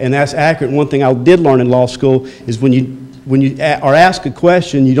law, and that's accurate. One thing I did learn in law school is when you are asked a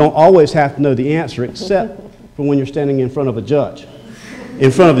question, you don't always have to know the answer, except for when you're standing in front of a judge,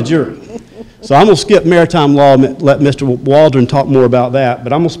 in front of a jury. So I'm going to skip maritime law and let Mr. Waldron talk more about that,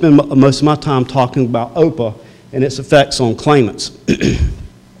 but I'm going to spend most of my time talking about OPA and its effects on claimants.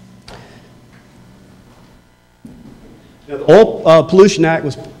 Now, the Oil Pollution Act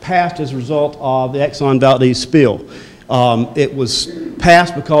was passed as a result of the Exxon Valdez spill. It was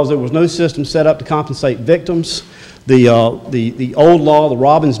passed because there was no system set up to compensate victims. The old law, the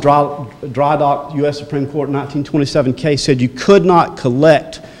Robbins Dry Dock U.S. Supreme Court 1927 case said you could not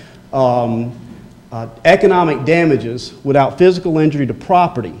collect economic damages without physical injury to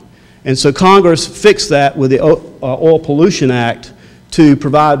property. And so Congress fixed that with the Oil Pollution Act to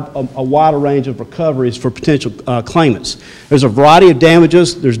provide a wider range of recoveries for potential claimants. There's a variety of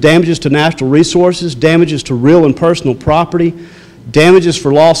damages. There's damages to natural resources, damages to real and personal property, damages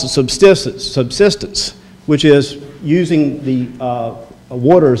for loss of subsistence, which is using the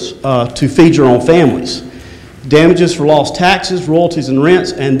waters to feed your own families, damages for lost taxes, royalties, and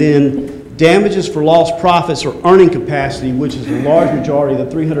rents, and then damages for lost profits or earning capacity, which is the large majority of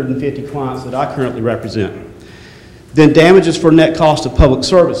the 350 clients that I currently represent. Then damages for net cost of public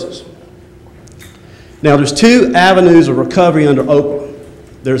services. Now there's 2 avenues of recovery under OPA.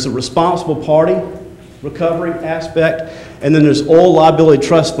 There's a responsible party recovery aspect, and then there's Oil Liability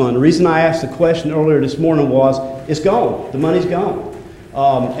Trust Fund. The reason I asked the question earlier this morning was, it's gone, the money's gone.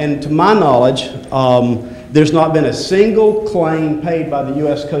 And to my knowledge, there's not been a single claim paid by the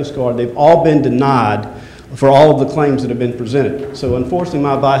U.S. Coast Guard. They've all been denied for all of the claims that have been presented. So unfortunately,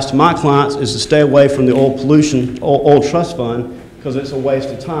 my advice to my clients is to stay away from the Oil Trust Fund, because it's a waste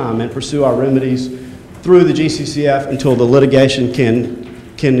of time, and pursue our remedies through the GCCF until the litigation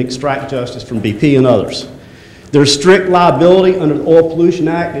can extract justice from BP and others. There's strict liability under the Oil Pollution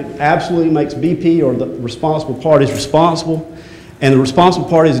Act. It absolutely makes BP or the responsible parties responsible, and the responsible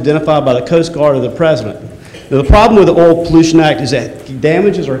party is identified by the Coast Guard or the President. Now, the problem with the Oil Pollution Act is that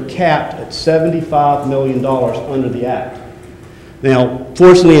damages are capped at $75 million under the Act. Now,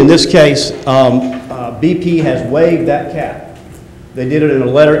 fortunately, in this case, BP has waived that cap. They did it in a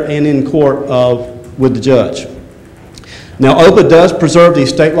letter and in court with the judge. Now, OPA does preserve these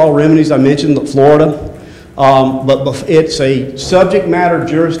state law remedies I mentioned, Florida, but it's a subject matter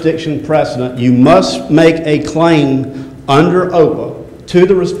jurisdiction precedent. You must make a claim under OPA to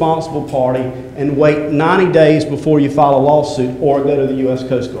the responsible party and wait 90 days before you file a lawsuit or go to the U.S.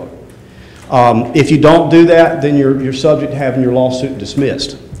 Coast Guard. If you don't do that, then you're subject to having your lawsuit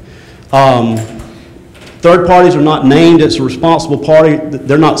dismissed. Third parties are not named as a responsible party.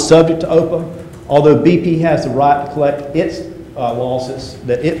 They're not subject to OPA, although BP has the right to collect its losses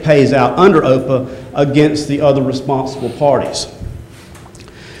that it pays out under OPA against the other responsible parties.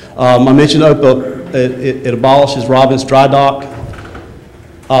 I mentioned OPA, it abolishes Robbins Dry Dock.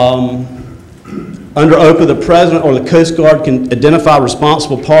 Under OPA, the President or the Coast Guard can identify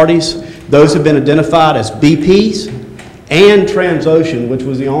responsible parties. Those have been identified as BPs and Transocean, which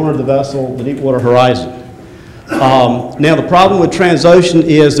was the owner of the vessel, the Deepwater Horizon. Now, the problem with Transocean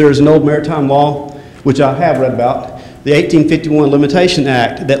is there's an old maritime law, which I have read about, the 1851 Limitation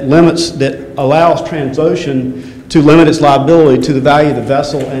Act, that allows Transocean to limit its liability to the value of the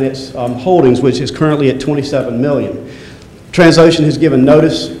vessel and its holdings, which is currently at $27 million. Transocean has given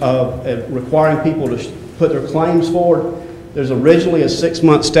notice of requiring people to put their claims forward. There's originally a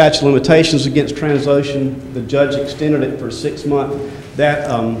 6-month statute of limitations against Transocean. The judge extended it for 6 months. That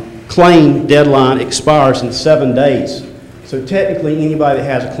claim deadline expires in 7 days. So technically, anybody that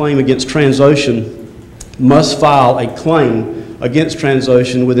has a claim against Transocean must file a claim against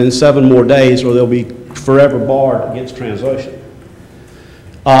Transocean within 7 more days, or they'll be forever barred against Transocean.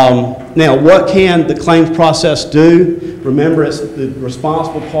 Now, what can the claims process do? Remember, it's the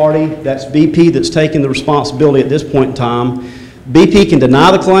responsible party, that's BP, that's taking the responsibility at this point in time. BP can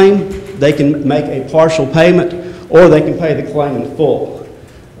deny the claim, they can make a partial payment, or they can pay the claim in full.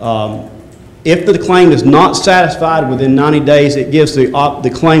 If the claim is not satisfied within 90 days, it gives the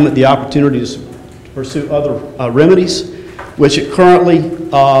claimant the opportunity to pursue other remedies, which it currently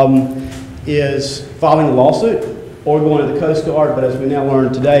is filing a lawsuit or going to the Coast Guard, but as we now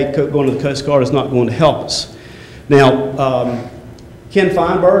learn today, going to the Coast Guard is not going to help us. Now, Ken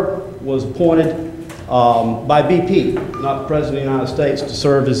Feinberg was appointed by BP, not the President of the United States, to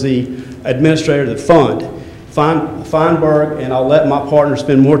serve as the administrator of the fund. Feinberg, and I'll let my partner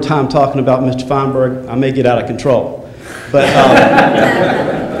spend more time talking about Mr. Feinberg, I may get out of control. But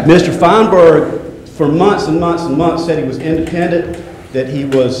Mr. Feinberg, for months and months and months, said he was independent, that he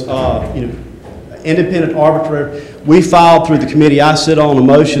was independent arbitrator. We filed through the committee I sit on a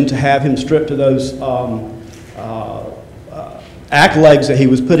motion to have him stripped of those accolades that he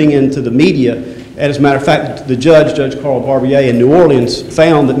was putting into the media. And as a matter of fact, the judge, Judge Carl Barbier in New Orleans,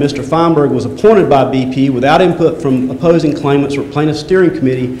 found that Mr. Feinberg was appointed by BP without input from opposing claimants or plaintiff steering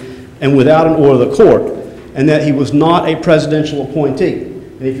committee and without an order of the court, and that he was not a presidential appointee.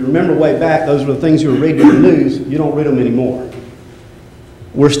 And if you remember way back, those were the things you were reading in the news. You don't read them anymore.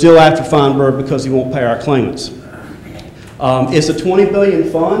 We're still after Feinberg because he won't pay our claimants. It's a $20 billion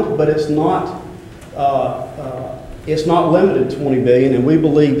fund, but it's not limited to $20 billion, and we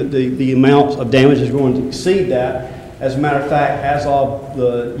believe that the amount of damage is going to exceed that. As a matter of fact, as of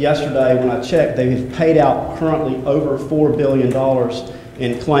yesterday when I checked, they have paid out currently over $4 billion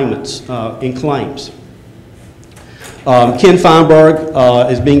in claims. Ken Feinberg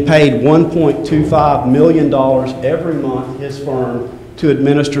is being paid $1.25 million every month, his firm, to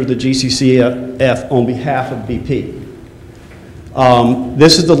administer the GCCF on behalf of BP.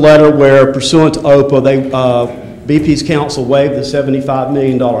 This is the letter where, pursuant to OPA, BP's counsel waived the $75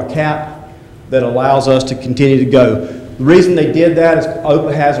 million cap that allows us to continue to go. The reason they did that is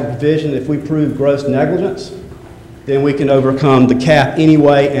OPA has a provision, if we prove gross negligence, then we can overcome the cap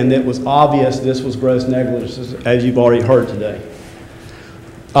anyway, and it was obvious this was gross negligence, as you've already heard today.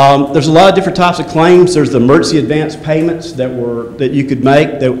 There's a lot of different types of claims. There's the emergency advance payments that you could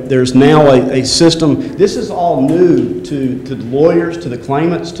make. There's now a system. This is all new to the lawyers, to the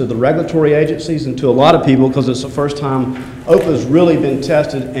claimants, to the regulatory agencies, and to a lot of people because it's the first time OPA has really been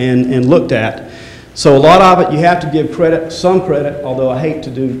tested and looked at. So a lot of it you have to give credit, some credit, although I hate to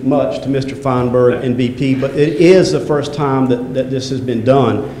do much, to Mr. Feinberg and BP, but it is the first time that this has been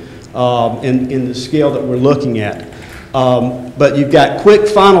done in the scale that we're looking at. But you've got quick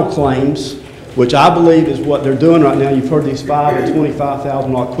final claims, which I believe is what they're doing right now. You've heard these $5,000 and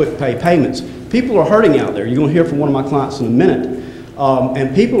 $25,000 quick pay payments. People are hurting out there. You're going to hear from one of my clients in a minute.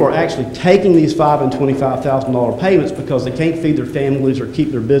 And people are actually taking these $5,000 and $25,000 payments because they can't feed their families or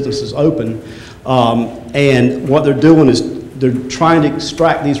keep their businesses open. And what they're doing is they're trying to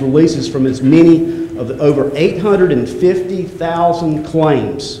extract these releases from as many of the over 850,000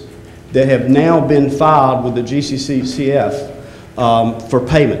 claims that have now been filed with the GCCF for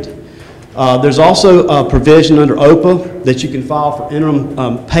payment. There's also a provision under OPA that you can file for interim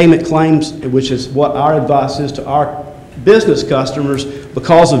payment claims, which is what our advice is to our business customers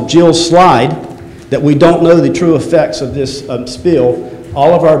because of Jill's slide, that we don't know the true effects of this spill.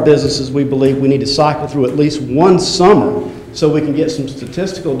 All of our businesses, we believe we need to cycle through at least one summer so we can get some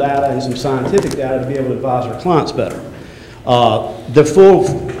statistical data and some scientific data to be able to advise our clients better. The full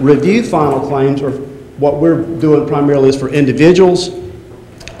review final claims, or what we're doing primarily, is for individuals.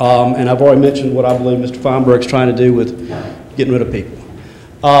 And I've already mentioned what I believe Mr. Feinberg's trying to do with getting rid of people.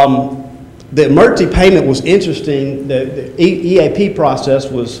 The emergency payment was interesting. The EAP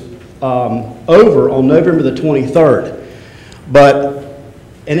process was over on November the 23rd.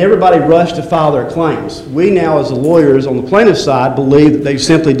 And everybody rushed to file their claims. We now, as the lawyers on the plaintiff's side, believe that they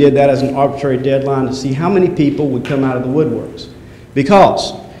simply did that as an arbitrary deadline to see how many people would come out of the woodworks.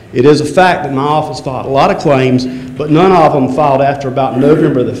 Because it is a fact that my office filed a lot of claims, but none of them filed after about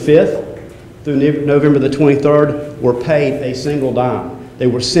November the 5th through November the 23rd were paid a single dime. They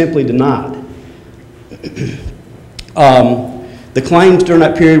were simply denied. The claims during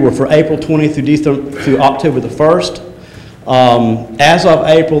that period were for April 20th through October the 1st. As of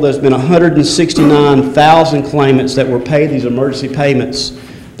April, there's been 169,000 claimants that were paid these emergency payments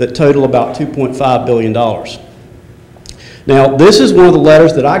that total about $2.5 billion. Now, this is one of the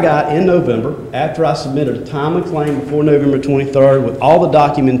letters that I got in November after I submitted a timely claim before November 23rd with all the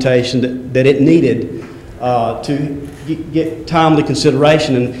documentation that it needed to get timely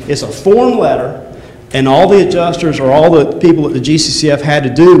consideration. And it's a form letter, and all the adjusters or all the people at the GCCF had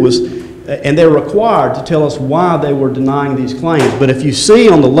to do was, and they're required to tell us why they were denying these claims. But if you see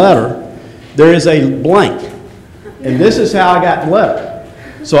on the letter, there is a blank. And this is how I got the letter.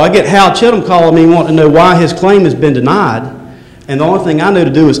 So I get Hal Chittum calling me wanting to know why his claim has been denied. And the only thing I knew to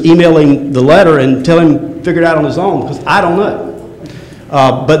do was email him the letter and tell him to figure it out on his own, because I don't know.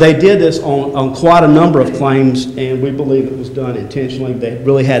 But they did this on quite a number of claims, and we believe it was done intentionally. They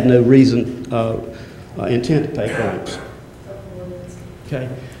really had no reason, intent to pay claims. Okay.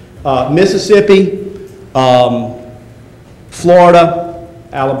 Mississippi, Florida,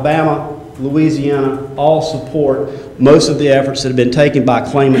 Alabama, Louisiana all support most of the efforts that have been taken by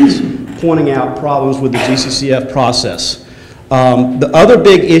claimants pointing out problems with the GCCF process. The other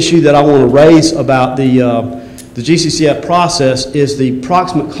big issue that I want to raise about the GCCF process is the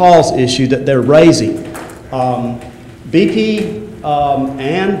proximate cause issue that they're raising. BP,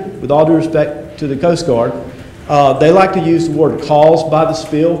 and with all due respect to the Coast Guard, they like to use the word caused by the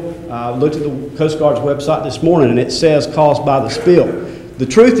spill. I looked at the Coast Guard's website this morning and it says caused by the spill. The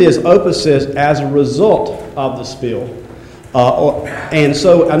truth is, OPA says as a result of the spill. And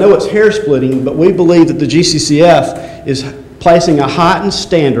so I know it's hair splitting, but we believe that the GCCF is placing a heightened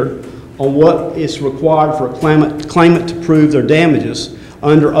standard on what is required for a claimant to prove their damages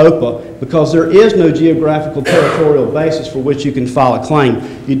under OPA, because there is no geographical territorial basis for which you can file a claim.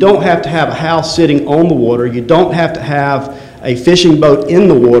 You don't have to have a house sitting on the water. You don't have to have a fishing boat in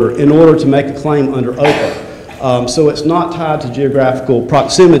the water in order to make a claim under OPA. So it's not tied to geographical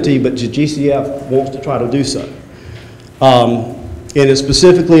proximity, but the GCF wants to try to do so. And it's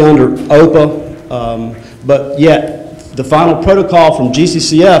specifically under OPA, but yet the final protocol from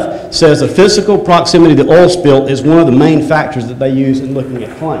GCCF says the physical proximity to the oil spill is one of the main factors that they use in looking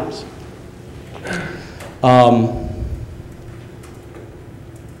at claims.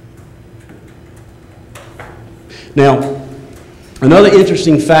 Now, another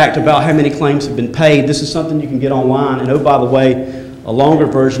interesting fact about how many claims have been paid, this is something you can get online, and oh, by the way, a longer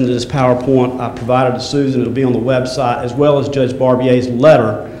version of this PowerPoint I provided to Susan. It'll be on the website, as well as Judge Barbier's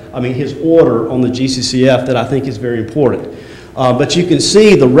letter, his order on the GCCF that I think is very important. But you can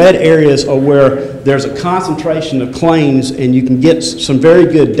see the red areas are where there's a concentration of claims, and you can get some very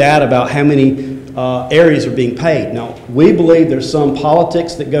good data about how many areas are being paid. Now, we believe there's some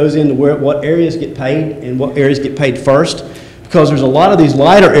politics that goes into what areas get paid and what areas get paid first, because there's a lot of these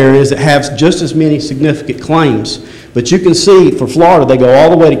lighter areas that have just as many significant claims. But you can see for Florida, they go all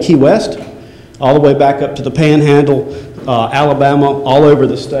the way to Key West, all the way back up to the Panhandle, Alabama, all over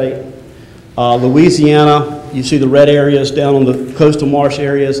the state. Louisiana, you see the red areas down on the coastal marsh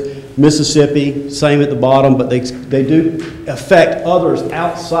areas. Mississippi, same at the bottom, but they do affect others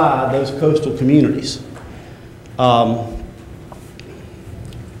outside those coastal communities.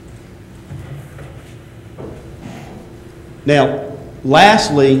 Now,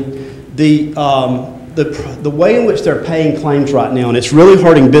 lastly, the way in which they're paying claims right now, and it's really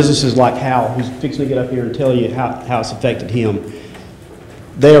hurting businesses like Hal, who's fixing to get up here and tell you how it's affected him.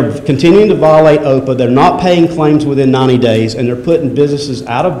 They are continuing to violate OPA. They're not paying claims within 90 days, and they're putting businesses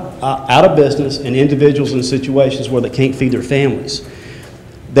out of business and individuals in situations where they can't feed their families.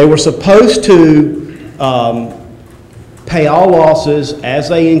 They were supposed to pay all losses as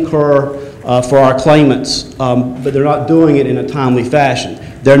they incur for our claimants, but they're not doing it in a timely fashion.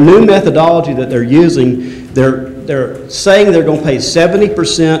 Their new methodology that they're using, they're saying they're going to pay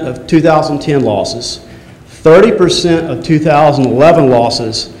 70% of 2010 losses, 30% of 2011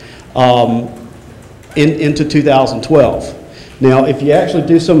 losses into 2012. Now, if you actually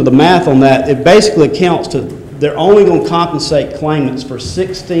do some of the math on that, it basically accounts to they're only going to compensate claimants for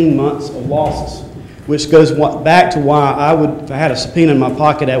 16 months of losses, which goes back to why if I had a subpoena in my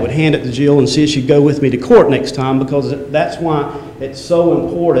pocket, I would hand it to Jill and see if she'd go with me to court next time, because that's why it's so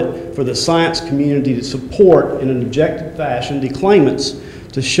important for the science community to support in an objective fashion the claimants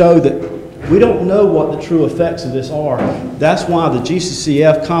to show that we don't know what the true effects of this are. That's why the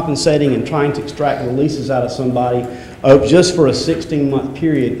GCCF compensating and trying to extract releases out of somebody just for a 16-month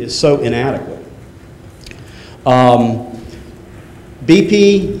period is so inadequate.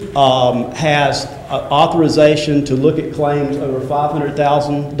 BP has authorization to look at claims over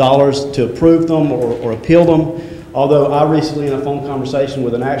 $500,000 to approve them or appeal them, although I recently, in a phone conversation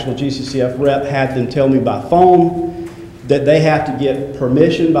with an actual GCCF rep, had them tell me by phone that they have to get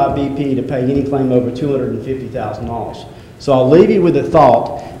permission by BP to pay any claim over $250,000. So I'll leave you with the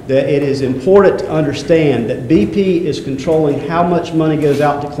thought that it is important to understand that BP is controlling how much money goes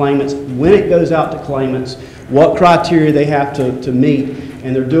out to claimants, when it goes out to claimants, what criteria they have to meet,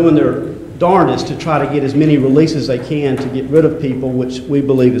 and they're doing their darndest to try to get as many releases as they can to get rid of people, which we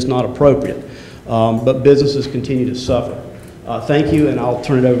believe is not appropriate. But businesses continue to suffer. Thank you, and I'll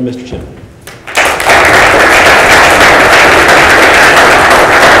turn it over to Mr. Chipman.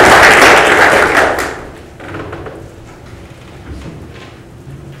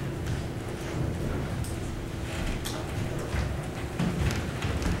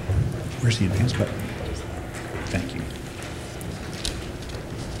 Where's the advance button? Thank you.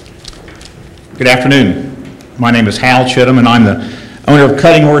 Good afternoon. My name is Hal Chittum, and I'm the owner of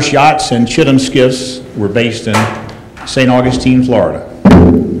Cutting Horse Yachts and Chittum Skiffs. We're based in St. Augustine, Florida.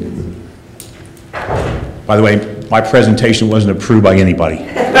 By the way, my presentation wasn't approved by anybody.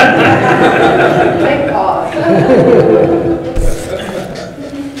 Thank God.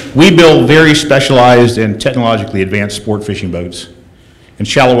 We build very specialized and technologically advanced sport fishing boats and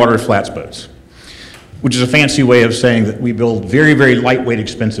shallow water flats boats, which is a fancy way of saying that we build very, very lightweight,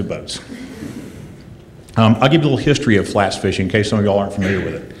 expensive boats. I'll give you a little history of flats fishing in case some of y'all aren't familiar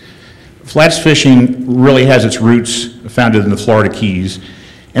with it. Flats fishing really has its roots founded in the Florida Keys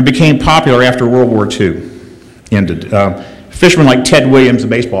and became popular after World War II ended. Fishermen like Ted Williams, the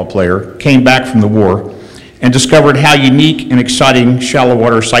baseball player, came back from the war and discovered how unique and exciting shallow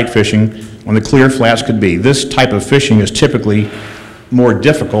water sight fishing on the clear flats could be. This type of fishing is typically more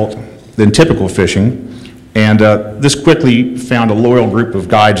difficult than typical fishing, and this quickly found a loyal group of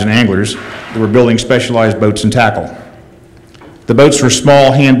guides and anglers that were building specialized boats and tackle. The boats were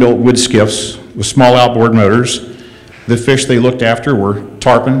small hand-built wood skiffs with small outboard motors. The fish they looked after were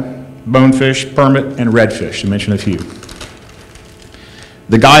tarpon, bonefish, permit, and redfish, to mention a few.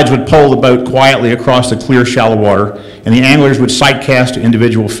 The guides would pole the boat quietly across the clear shallow water, and the anglers would sight cast to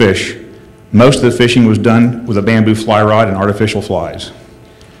individual fish. Most of the fishing was done with a bamboo fly rod and artificial flies.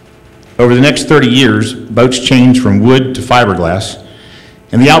 Over the next 30 years, boats changed from wood to fiberglass,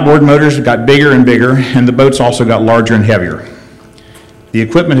 and the outboard motors got bigger and bigger, and the boats also got larger and heavier. The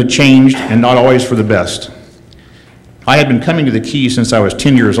equipment had changed, and not always for the best. I had been coming to the Keys since I was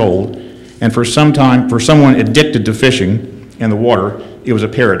 10 years old, and for some time, for someone addicted to fishing and the water, it was a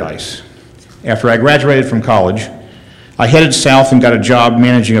paradise. After I graduated from college, I headed south and got a job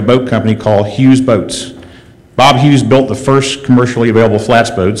managing a boat company called Hughes Boats. Bob Hughes built the first commercially available flats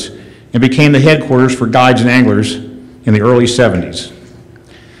boats and became the headquarters for guides and anglers in the early 70s.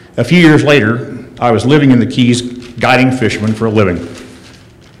 A few years later, I was living in the Keys guiding fishermen for a living.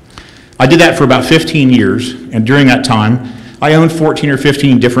 I did that for about 15 years, and during that time, I owned 14 or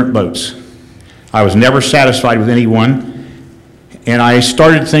 15 different boats. I was never satisfied with any one, and I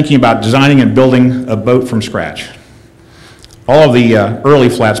started thinking about designing and building a boat from scratch. All of the early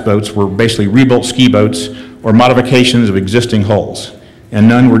flats boats were basically rebuilt ski boats or modifications of existing hulls, and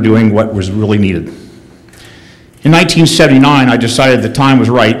none were doing what was really needed. In 1979, I decided the time was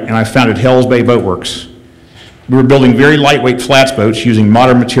right, and I founded Hells Bay Boat Works. We were building very lightweight flats boats using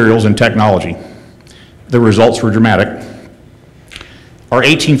modern materials and technology. The results were dramatic. Our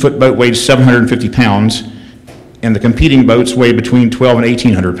 18-foot boat weighed 750 pounds, and the competing boats weighed between 1,200 and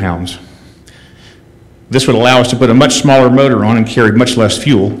 1,800 pounds. This would allow us to put a much smaller motor on and carry much less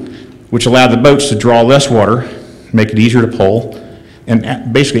fuel, which allowed the boats to draw less water, make it easier to pole,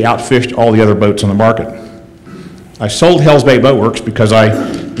 and basically outfished all the other boats on the market. I sold Hells Bay Boat Works because I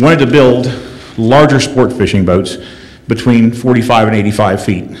wanted to build larger sport fishing boats between 45 and 85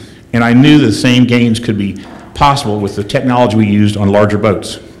 feet, and I knew the same gains could be possible with the technology we used on larger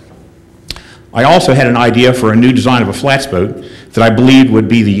boats. I also had an idea for a new design of a flats boat that I believed would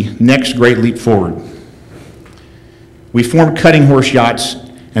be the next great leap forward. We formed Cutting Horse Yachts,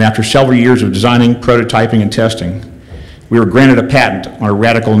 and after several years of designing, prototyping, and testing, we were granted a patent on a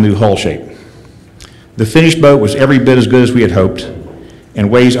radical new hull shape. The finished boat was every bit as good as we had hoped and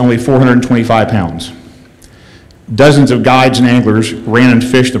weighs only 425 pounds. Dozens of guides and anglers ran and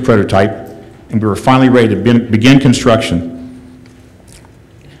fished the prototype, and we were finally ready to begin construction.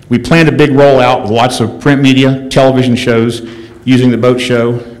 We planned a big rollout with lots of print media, television shows, using boat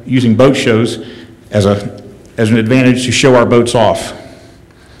shows as an advantage to show our boats off.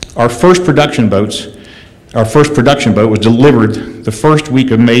 Our first production boat was delivered the first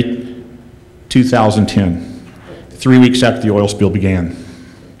week of May 2010, 3 weeks after the oil spill began.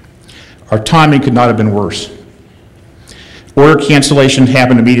 Our timing could not have been worse. Order cancellation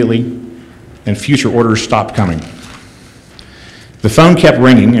happened immediately, and future orders stopped coming. The phone kept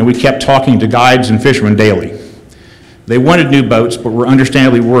ringing, and we kept talking to guides and fishermen daily. They wanted new boats, but were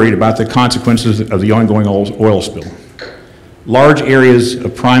understandably worried about the consequences of the ongoing oil spill. Large areas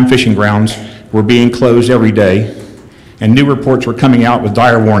of prime fishing grounds were being closed every day, and new reports were coming out with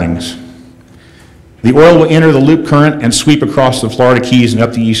dire warnings. The oil will enter the loop current and sweep across the Florida Keys and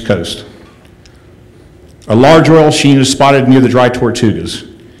up the East Coast. A large oil sheen was spotted near the dry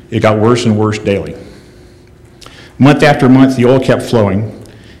Tortugas. It got worse and worse daily. Month after month, the oil kept flowing,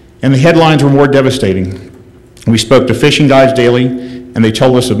 and the headlines were more devastating. We spoke to fishing guides daily, and they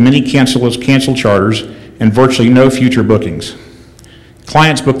told us of many canceled charters and virtually no future bookings.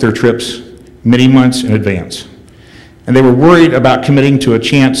 Clients booked their trips many months in advance, and they were worried about committing to a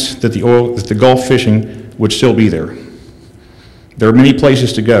chance that the Gulf fishing would still be there. There are many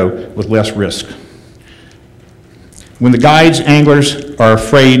places to go with less risk. When the guides, anglers are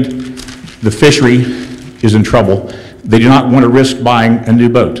afraid the fishery is in trouble, they do not want to risk buying a new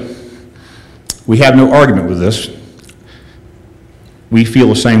boat. We have no argument with this. We feel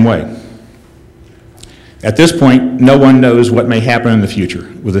the same way. At this point, no one knows what may happen in the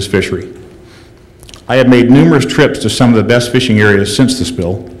future with this fishery. I have made numerous trips to some of the best fishing areas since the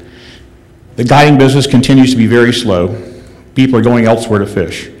spill. The guiding business continues to be very slow. People are going elsewhere to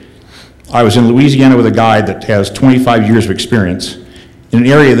fish. I was in Louisiana with a guide that has 25 years of experience in an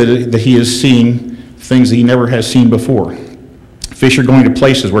area that he is seeing things that he never has seen before. Fish are going to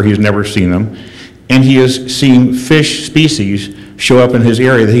places where he's never seen them, and he is seeing fish species show up in his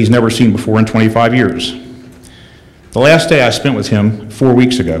area that he's never seen before in 25 years. The last day I spent with him 4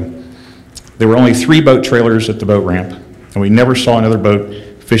 weeks ago, there were only 3 boat trailers at the boat ramp, and we never saw another boat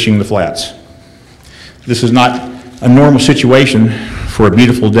fishing the flats. This is not a normal situation for a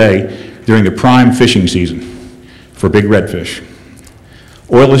beautiful day during the prime fishing season for big redfish.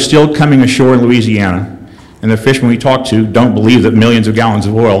 Oil is still coming ashore in Louisiana, and the fishermen we talk to don't believe that millions of gallons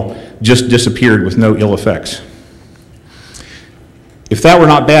of oil just disappeared with no ill effects. If that were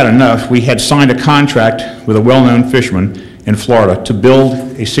not bad enough, we had signed a contract with a well-known fisherman in Florida to build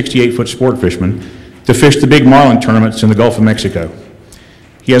a 68-foot sport fisherman to fish the big marlin tournaments in the Gulf of Mexico.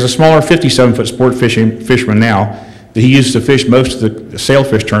 He has a smaller 57-foot sport fisherman now that he uses to fish most of the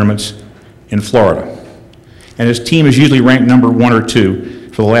sailfish tournaments in Florida. And his team is usually ranked number 1 or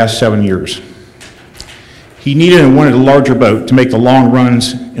 2 for the last 7 years. He needed and wanted a larger boat to make the long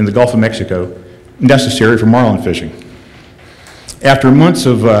runs in the Gulf of Mexico necessary for marlin fishing. After months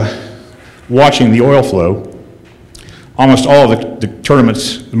of watching the oil flow, almost all of the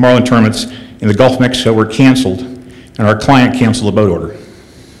tournaments, the marlin tournaments in the Gulf of Mexico were canceled, and our client canceled the boat order.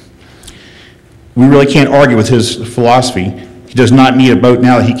 We really can't argue with his philosophy. He does not need a boat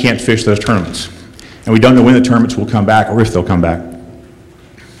now that he can't fish those tournaments. And we don't know when the tournaments will come back or if they'll come back.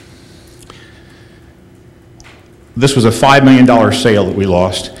 This was a $5 million sale that we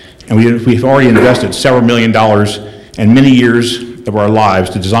lost, and we've already invested several $million and many years of our lives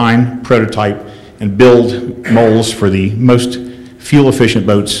to design, prototype, and build molds for the most fuel-efficient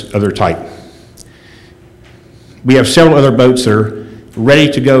boats of their type. We have several other boats that are ready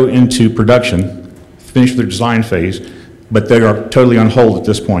to go into production, finish their design phase, but they are totally on hold at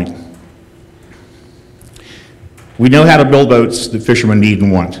this point. We know how to build boats that fishermen need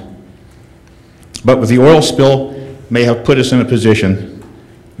and want, but with the oil spill may have put us in a position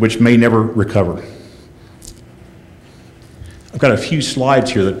which may never recover. I've got a few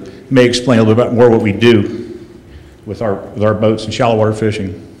slides here that may explain a little bit more what we do with our boats and shallow water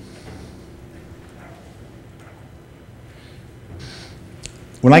fishing.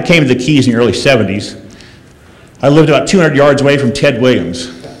 When I came to the Keys in the early 70s, I lived about 200 yards away from Ted Williams.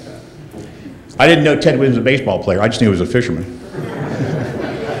 I didn't know Ted Williams was a baseball player, I just knew he was a fisherman.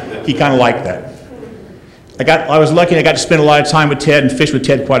 He kind of liked that. I was lucky, I got to spend a lot of time with Ted and fish with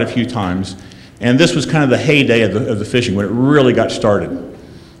Ted quite a few times. And this was kind of the heyday of the fishing, when it really got started.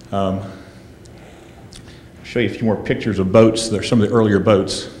 I'll show you a few more pictures of boats. There's some of the earlier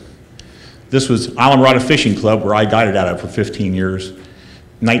boats. This was Islamorada Fishing Club, where I guided out of for 15 years,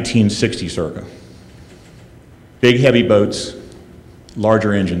 1960 circa. Big, heavy boats,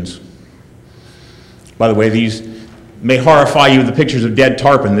 larger engines. By the way, these may horrify you with the pictures of dead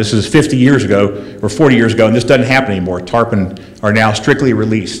tarpon. This is 50 years ago, or 40 years ago, and this doesn't happen anymore. Tarpon are now strictly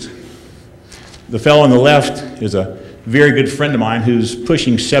released. The fellow on the left is a very good friend of mine who's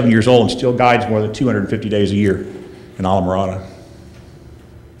pushing 7 years old and still guides more than 250 days a year in Islamorada.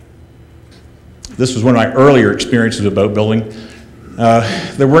 This was one of my earlier experiences of boat building.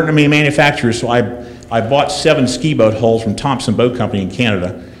 There weren't many manufacturers, so I bought 7 ski boat hulls from Thompson Boat Company in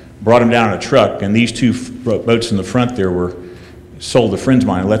Canada, brought them down in a truck, and these 2 boats in the front there were sold to friends of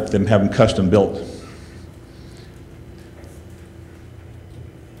mine and let them have them custom built.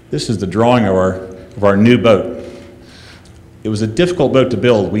 This is the drawing of our new boat. It was a difficult boat to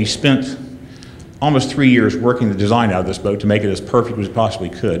build. We spent almost 3 years working the design out of this boat to make it as perfect as we possibly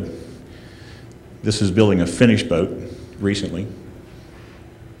could. This is building a finished boat recently.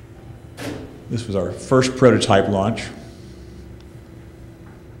 This was our first prototype launch.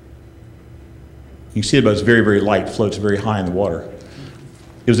 You can see the boat's very, very light, floats very high in the water.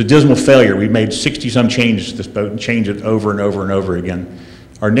 It was a dismal failure. We made 60-some changes to this boat and changed it over and over and over again.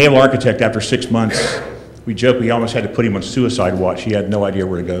 Our naval architect, after 6 months, we joked we almost had to put him on suicide watch. He had no idea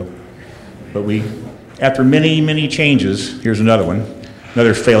where to go. But we, after many, many changes, here's another one,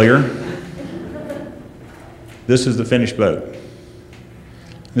 another failure. This is the finished boat.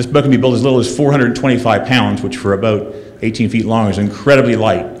 This boat can be built as little as 425 pounds, which for a boat 18 feet long is incredibly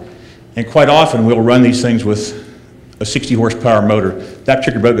light. And quite often we'll run these things with a 60 horsepower motor. That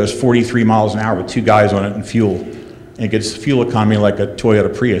particular boat goes 43 miles an hour with 2 guys on it and fuel. And it gets fuel economy like a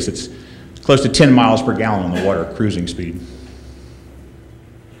Toyota Prius. It's close to 10 miles per gallon on the water cruising speed.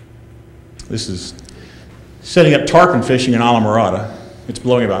 This is setting up tarpon fishing in Alamorada. It's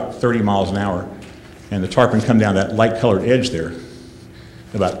blowing about 30 miles an hour. And the tarpon come down that light colored edge there.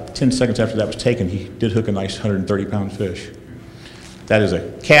 About 10 seconds after that was taken, he did hook a nice 130-pound fish. That is a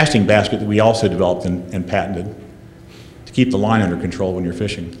casting basket that we also developed and patented to keep the line under control when you're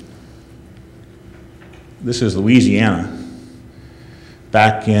fishing. This is Louisiana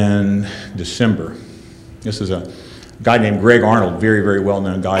back in December. This is a guy named Greg Arnold, very, very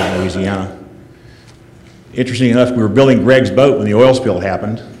well-known guy in Louisiana. Interesting enough, we were building Greg's boat when the oil spill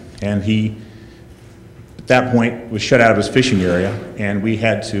happened, and he, at that point, was shut out of his fishing area, and we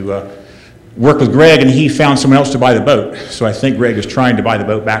had to work with Greg, and he found someone else to buy the boat. So I think Greg is trying to buy the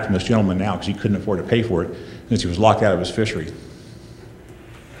boat back from this gentleman now because he couldn't afford to pay for it since he was locked out of his fishery.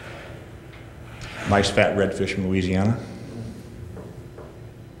 Nice fat redfish from Louisiana.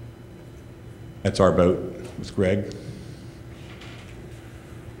 That's our boat with Greg.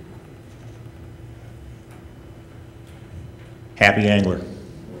 Happy angler.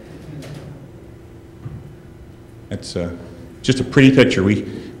 That's just a pretty picture. We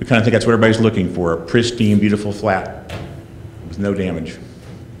kind of think that's what everybody's looking for, a pristine, beautiful flat with no damage.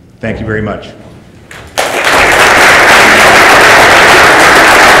 Thank you very much.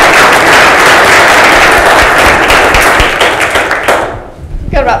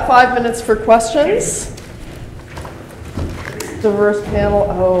 We've got about 5 minutes for questions. Diverse panel,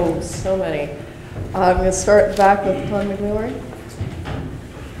 oh, so many. I'm going to start at the back with Don McNeely.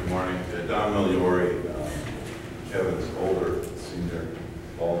 Good morning. Don Migliori, Kevin's older senior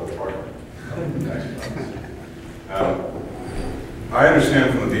Balder partner. I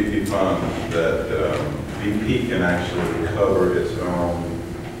understand from the BP fund that BP can actually cover its own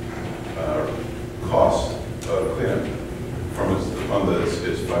cost of cleanup from the fund that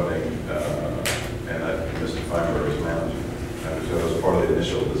it's funding and that Mr. Feinberg is managing. So it was part of the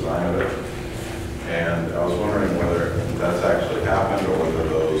initial design of it. And I was wondering whether that's actually happened or whether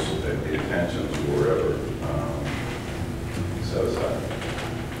those the intentions were ever set aside.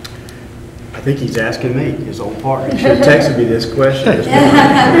 I think he's asking me, his old partner. He should have texted me this question this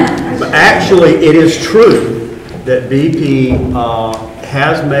morning. But actually, it is true that BP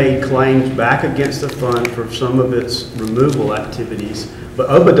has made claims back against the fund for some of its removal activities, but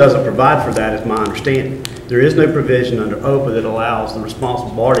OPA doesn't provide for that, is my understanding. There is no provision under OPA that allows the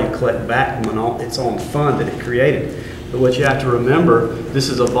responsible party to collect back from its own fund that it created. But what you have to remember, this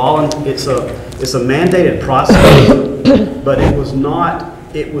is it's a mandated process, but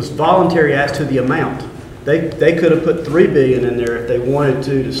it was voluntary as to the amount. They could have put $3 billion in there if they wanted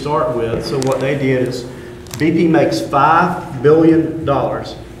to start with. So what they did is BP makes $5 billion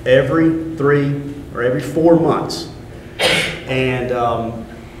every 4 months. And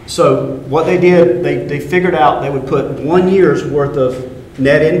so what they did, they figured out they would put 1 year's worth of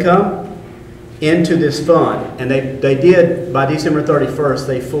net income into this fund. And they did, by December 31st,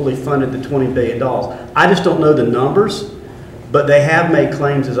 they fully funded the $20 billion. I just don't know the numbers, but they have made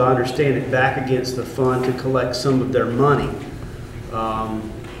claims, as I understand it, back against the fund to collect some of their money.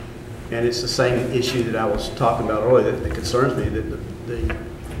 And it's the same issue that I was talking about earlier that concerns me, that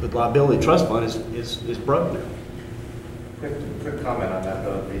the liability trust fund is broke now. Quick comment on that,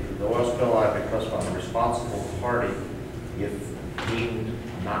 though. The oil spill liability trust fund, the responsible party, if deemed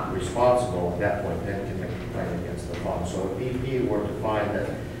not responsible at that point, then can make a claim against the fund. So if BP were to find that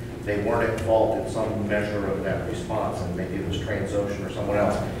they weren't at fault in some measure of that response, and maybe it was Transocean or someone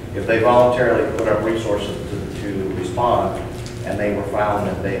else, if they voluntarily put up resources to respond, and they were found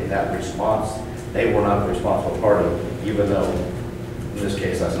that that response, they were not the responsible party, even though in this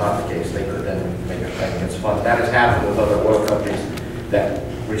case that's not the case, they could then make a claim against the fund. That has happened with other oil companies that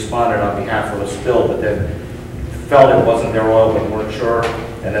responded on behalf of a spill, but then felt it wasn't their oil, but weren't sure,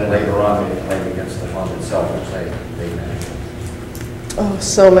 and then later on they claimed against the fund itself, which they managed. Oh,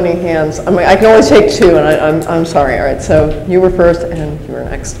 so many hands. I mean, I can only take two, and I'm sorry. All right, so you were first, and you were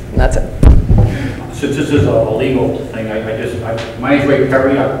next, and that's it. Since this is a legal thing, my name's Ray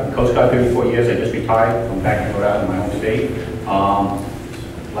Perry. I've been Coast Guard 34 years. I just retired from back in Rhode Island, my home state.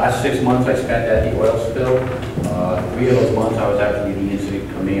 Last 6 months I spent at the oil spill. 3 of those months I was actually the incident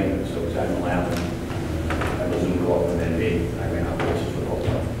commander, so it was Admiral Allen. I was in Corps, and then I ran operations for the whole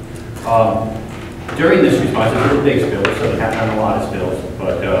time. During this response, it was a big spill. It doesn't happen on a lot of spills,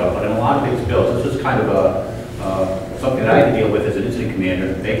 but in a lot of big spills, this was kind of something that I had to deal with as an incident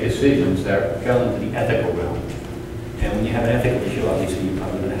commander, make decisions that fell into the ethical realm. And when you have an ethical issue, obviously you're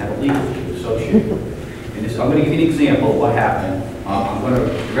probably going to have a legal issue associated with it. And I'm going to give you an example of what happened. I'm going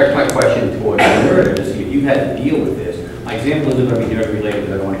to direct my question towards the nerd to see if you had to deal with this. My example isn't going to be nerd related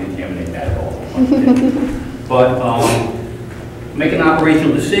because I don't want to contaminate that at all. But make an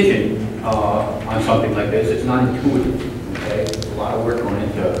operational decision on something like this. It's not intuitive. Okay? There's a lot of work going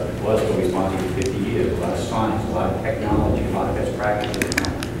into oil spill response for 50 years, a lot of science, a lot of technology, a lot of best practices.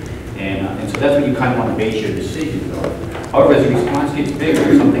 And so that's what you kind of want to base your decisions on. However, as the response gets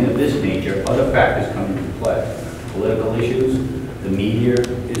bigger, something of this nature, other factors come into play. Political issues, the media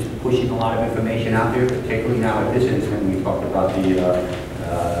is pushing a lot of information out there, particularly now at this incident we talked about the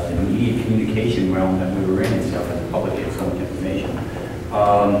media communication realm that we were in and stuff, and the public gets so much information.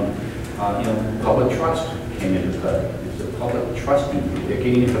 Public trust came into play. It's the public trusting you. They're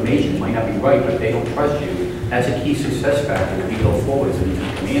getting information, it might not be right, but they don't trust you. That's a key success factor as we go forward as an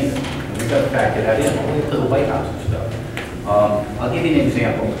incident commander. And we've got to factor that in, all the way to the White House and stuff. I'll give you an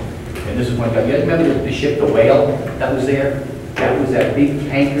example. And this is one guy. You guys remember the ship, the Whale, that was there? That was that big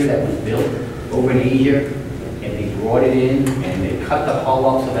tanker that was built over in Asia. And they brought it in, and they cut the hull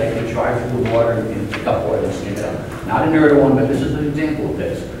up so that it could drive through the water and pick up oil and skim it up. Not a nerd one, but this is an example of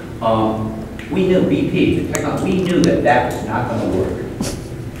this. We knew, BP, the technology, we knew that that was not going to work.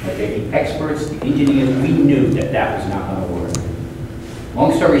 Okay, the experts, the engineers, we knew that that was not going to work.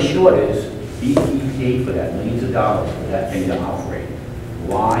 Long story short is, BP paid for that, millions of dollars for that thing to operate.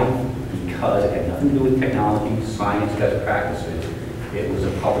 Why? Because it had nothing to do with technology, science, best practices. It was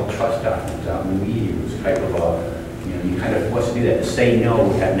a public trust document. It was out in the media. It was type of you kind of forced to do that. To say no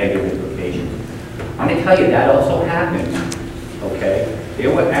would have negative implications. I'm going to tell you that also happened. Okay?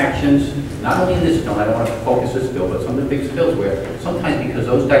 There were actions, not only in this spill, I don't want to focus this spill, but some of the big spills where sometimes because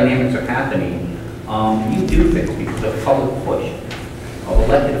those dynamics are happening, you do things because of public push of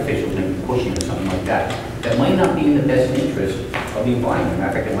elected officials and pushing or something like that. That might not be in the best interest of the environment. In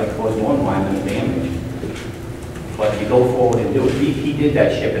fact, it might cause more environmental damage. But you go forward and do it. BP did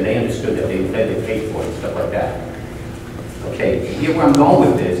that ship and they understood that they paid for it and stuff like that. Okay, here where I'm going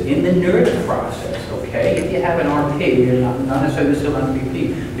with this, in the NERDA process, okay, if you have an RP, you're not necessarily still on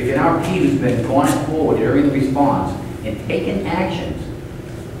BP, if an RP who's been going forward during the response and taken actions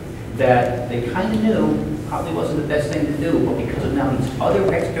that they kind of knew probably wasn't the best thing to do, but because of now these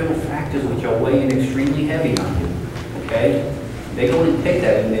other external factors which are weighing extremely heavy on you, okay, they go and take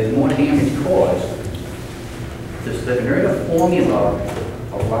that and there's more damage caused. Does the NERDA formula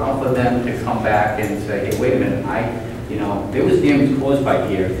allow for them to come back and say, hey, wait a minute, there was damage caused by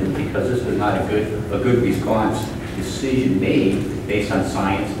here, and because this was not a good response decision made based on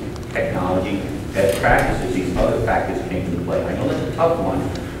science, technology, best practices, these other factors came into play. I know that's a tough one.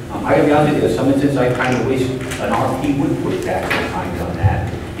 I gotta be honest with you, some instances I kind of wish an RP would push back sometimes on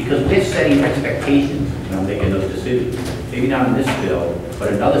that, because we're setting expectations when I'm making those decisions. Maybe not in this bill,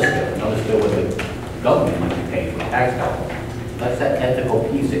 but another bill where the government might be paying for tax dollars. That's that ethical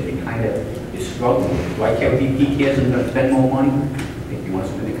piece that you kind of is struggling with. Do I care if BP cares and going to spend more money? If you want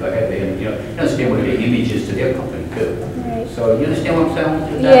to spend it, go ahead. You understand what the image is to their company too. Right. So you understand what I'm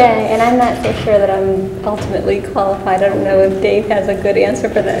saying? Yeah, and I'm not so sure that I'm ultimately qualified. I don't know if Dave has a good answer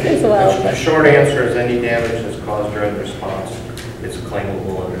for that as well. The short answer is any damage that's caused during the response, it's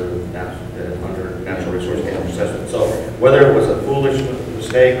claimable under natural resource damage assessment. So whether it was a foolish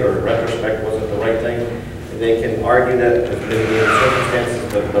mistake or in retrospect wasn't the right thing, they can argue that there's mitigating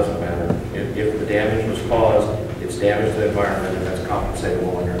circumstances, but it doesn't matter. If the damage was caused, it's damage to the environment, and that's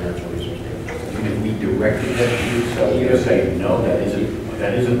compensatable under natural resource damage. And if we directed that to you, so you're saying, no, that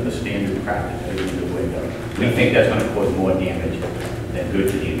isn't the standard practice, that isn't the way to go. We think that's going to cause more damage than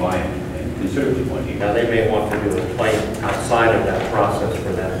good to the environment, and considerably more damage. Now, they may want to do a claim outside of that process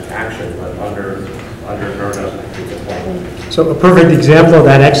for that action, but under NERDA, it's a claim. So a perfect example of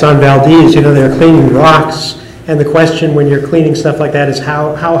that, Exxon Valdez, they're cleaning rocks, and the question when you're cleaning stuff like that is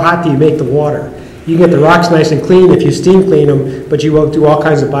how hot do you make the water? You can get the rocks nice and clean if you steam clean them, but you will do all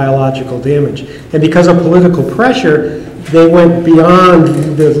kinds of biological damage. And because of political pressure, they went beyond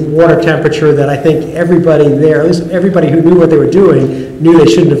the water temperature that I think everybody there, at least everybody who knew what they were doing, knew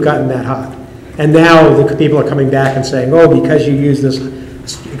they shouldn't have gotten that hot. And now the people are coming back and saying, oh, because you use this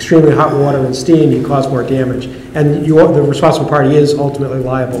extremely hot water and steam, you cause more damage. And the responsible party is ultimately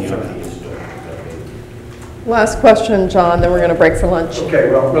liable for that. Last question, John, then we're going to break for lunch. Okay,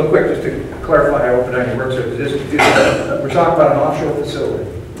 well, real quick, just to clarify, I hope any works here. We're talking about an offshore facility.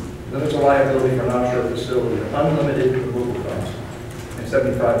 Limits of liability for an offshore facility, unlimited removal costs, and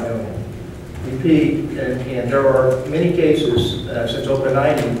 $75 million. BP, and there are many cases since Open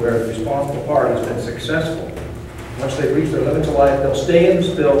 90 where the responsible party has been successful. Once they reach their limits of liability, they'll stay in the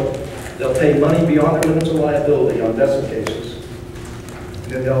spill, they'll pay money beyond their limits of liability on vessel cases.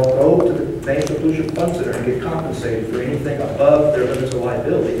 Then they'll go to the National Pollution Fund Center and get compensated for anything above their limits of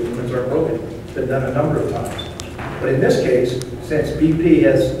liability. The limits are broken. It's been done a number of times. But in this case, since BP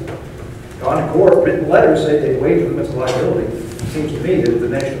has gone to court, written letters saying they waived the limits of liability, it seems to me that the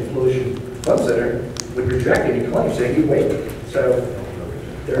National Pollution Fund Center would reject any claim saying you waived it. So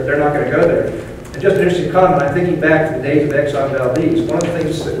they're not going to go there. And just an interesting comment, I'm thinking back to the days of Exxon Valdez. One of the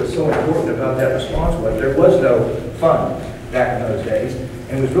things that was so important about that response was there was no fund back in those days.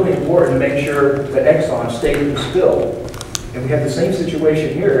 And it was really important to make sure that Exxon stayed in the spill. And we have the same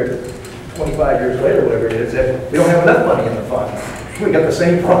situation here 25 years later, whatever it is, that we don't have enough money in the fund. We got the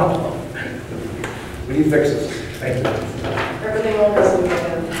same problem. We need to fix this. Thank you. Everything will resume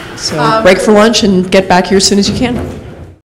again. So break for lunch and get back here as soon as you can.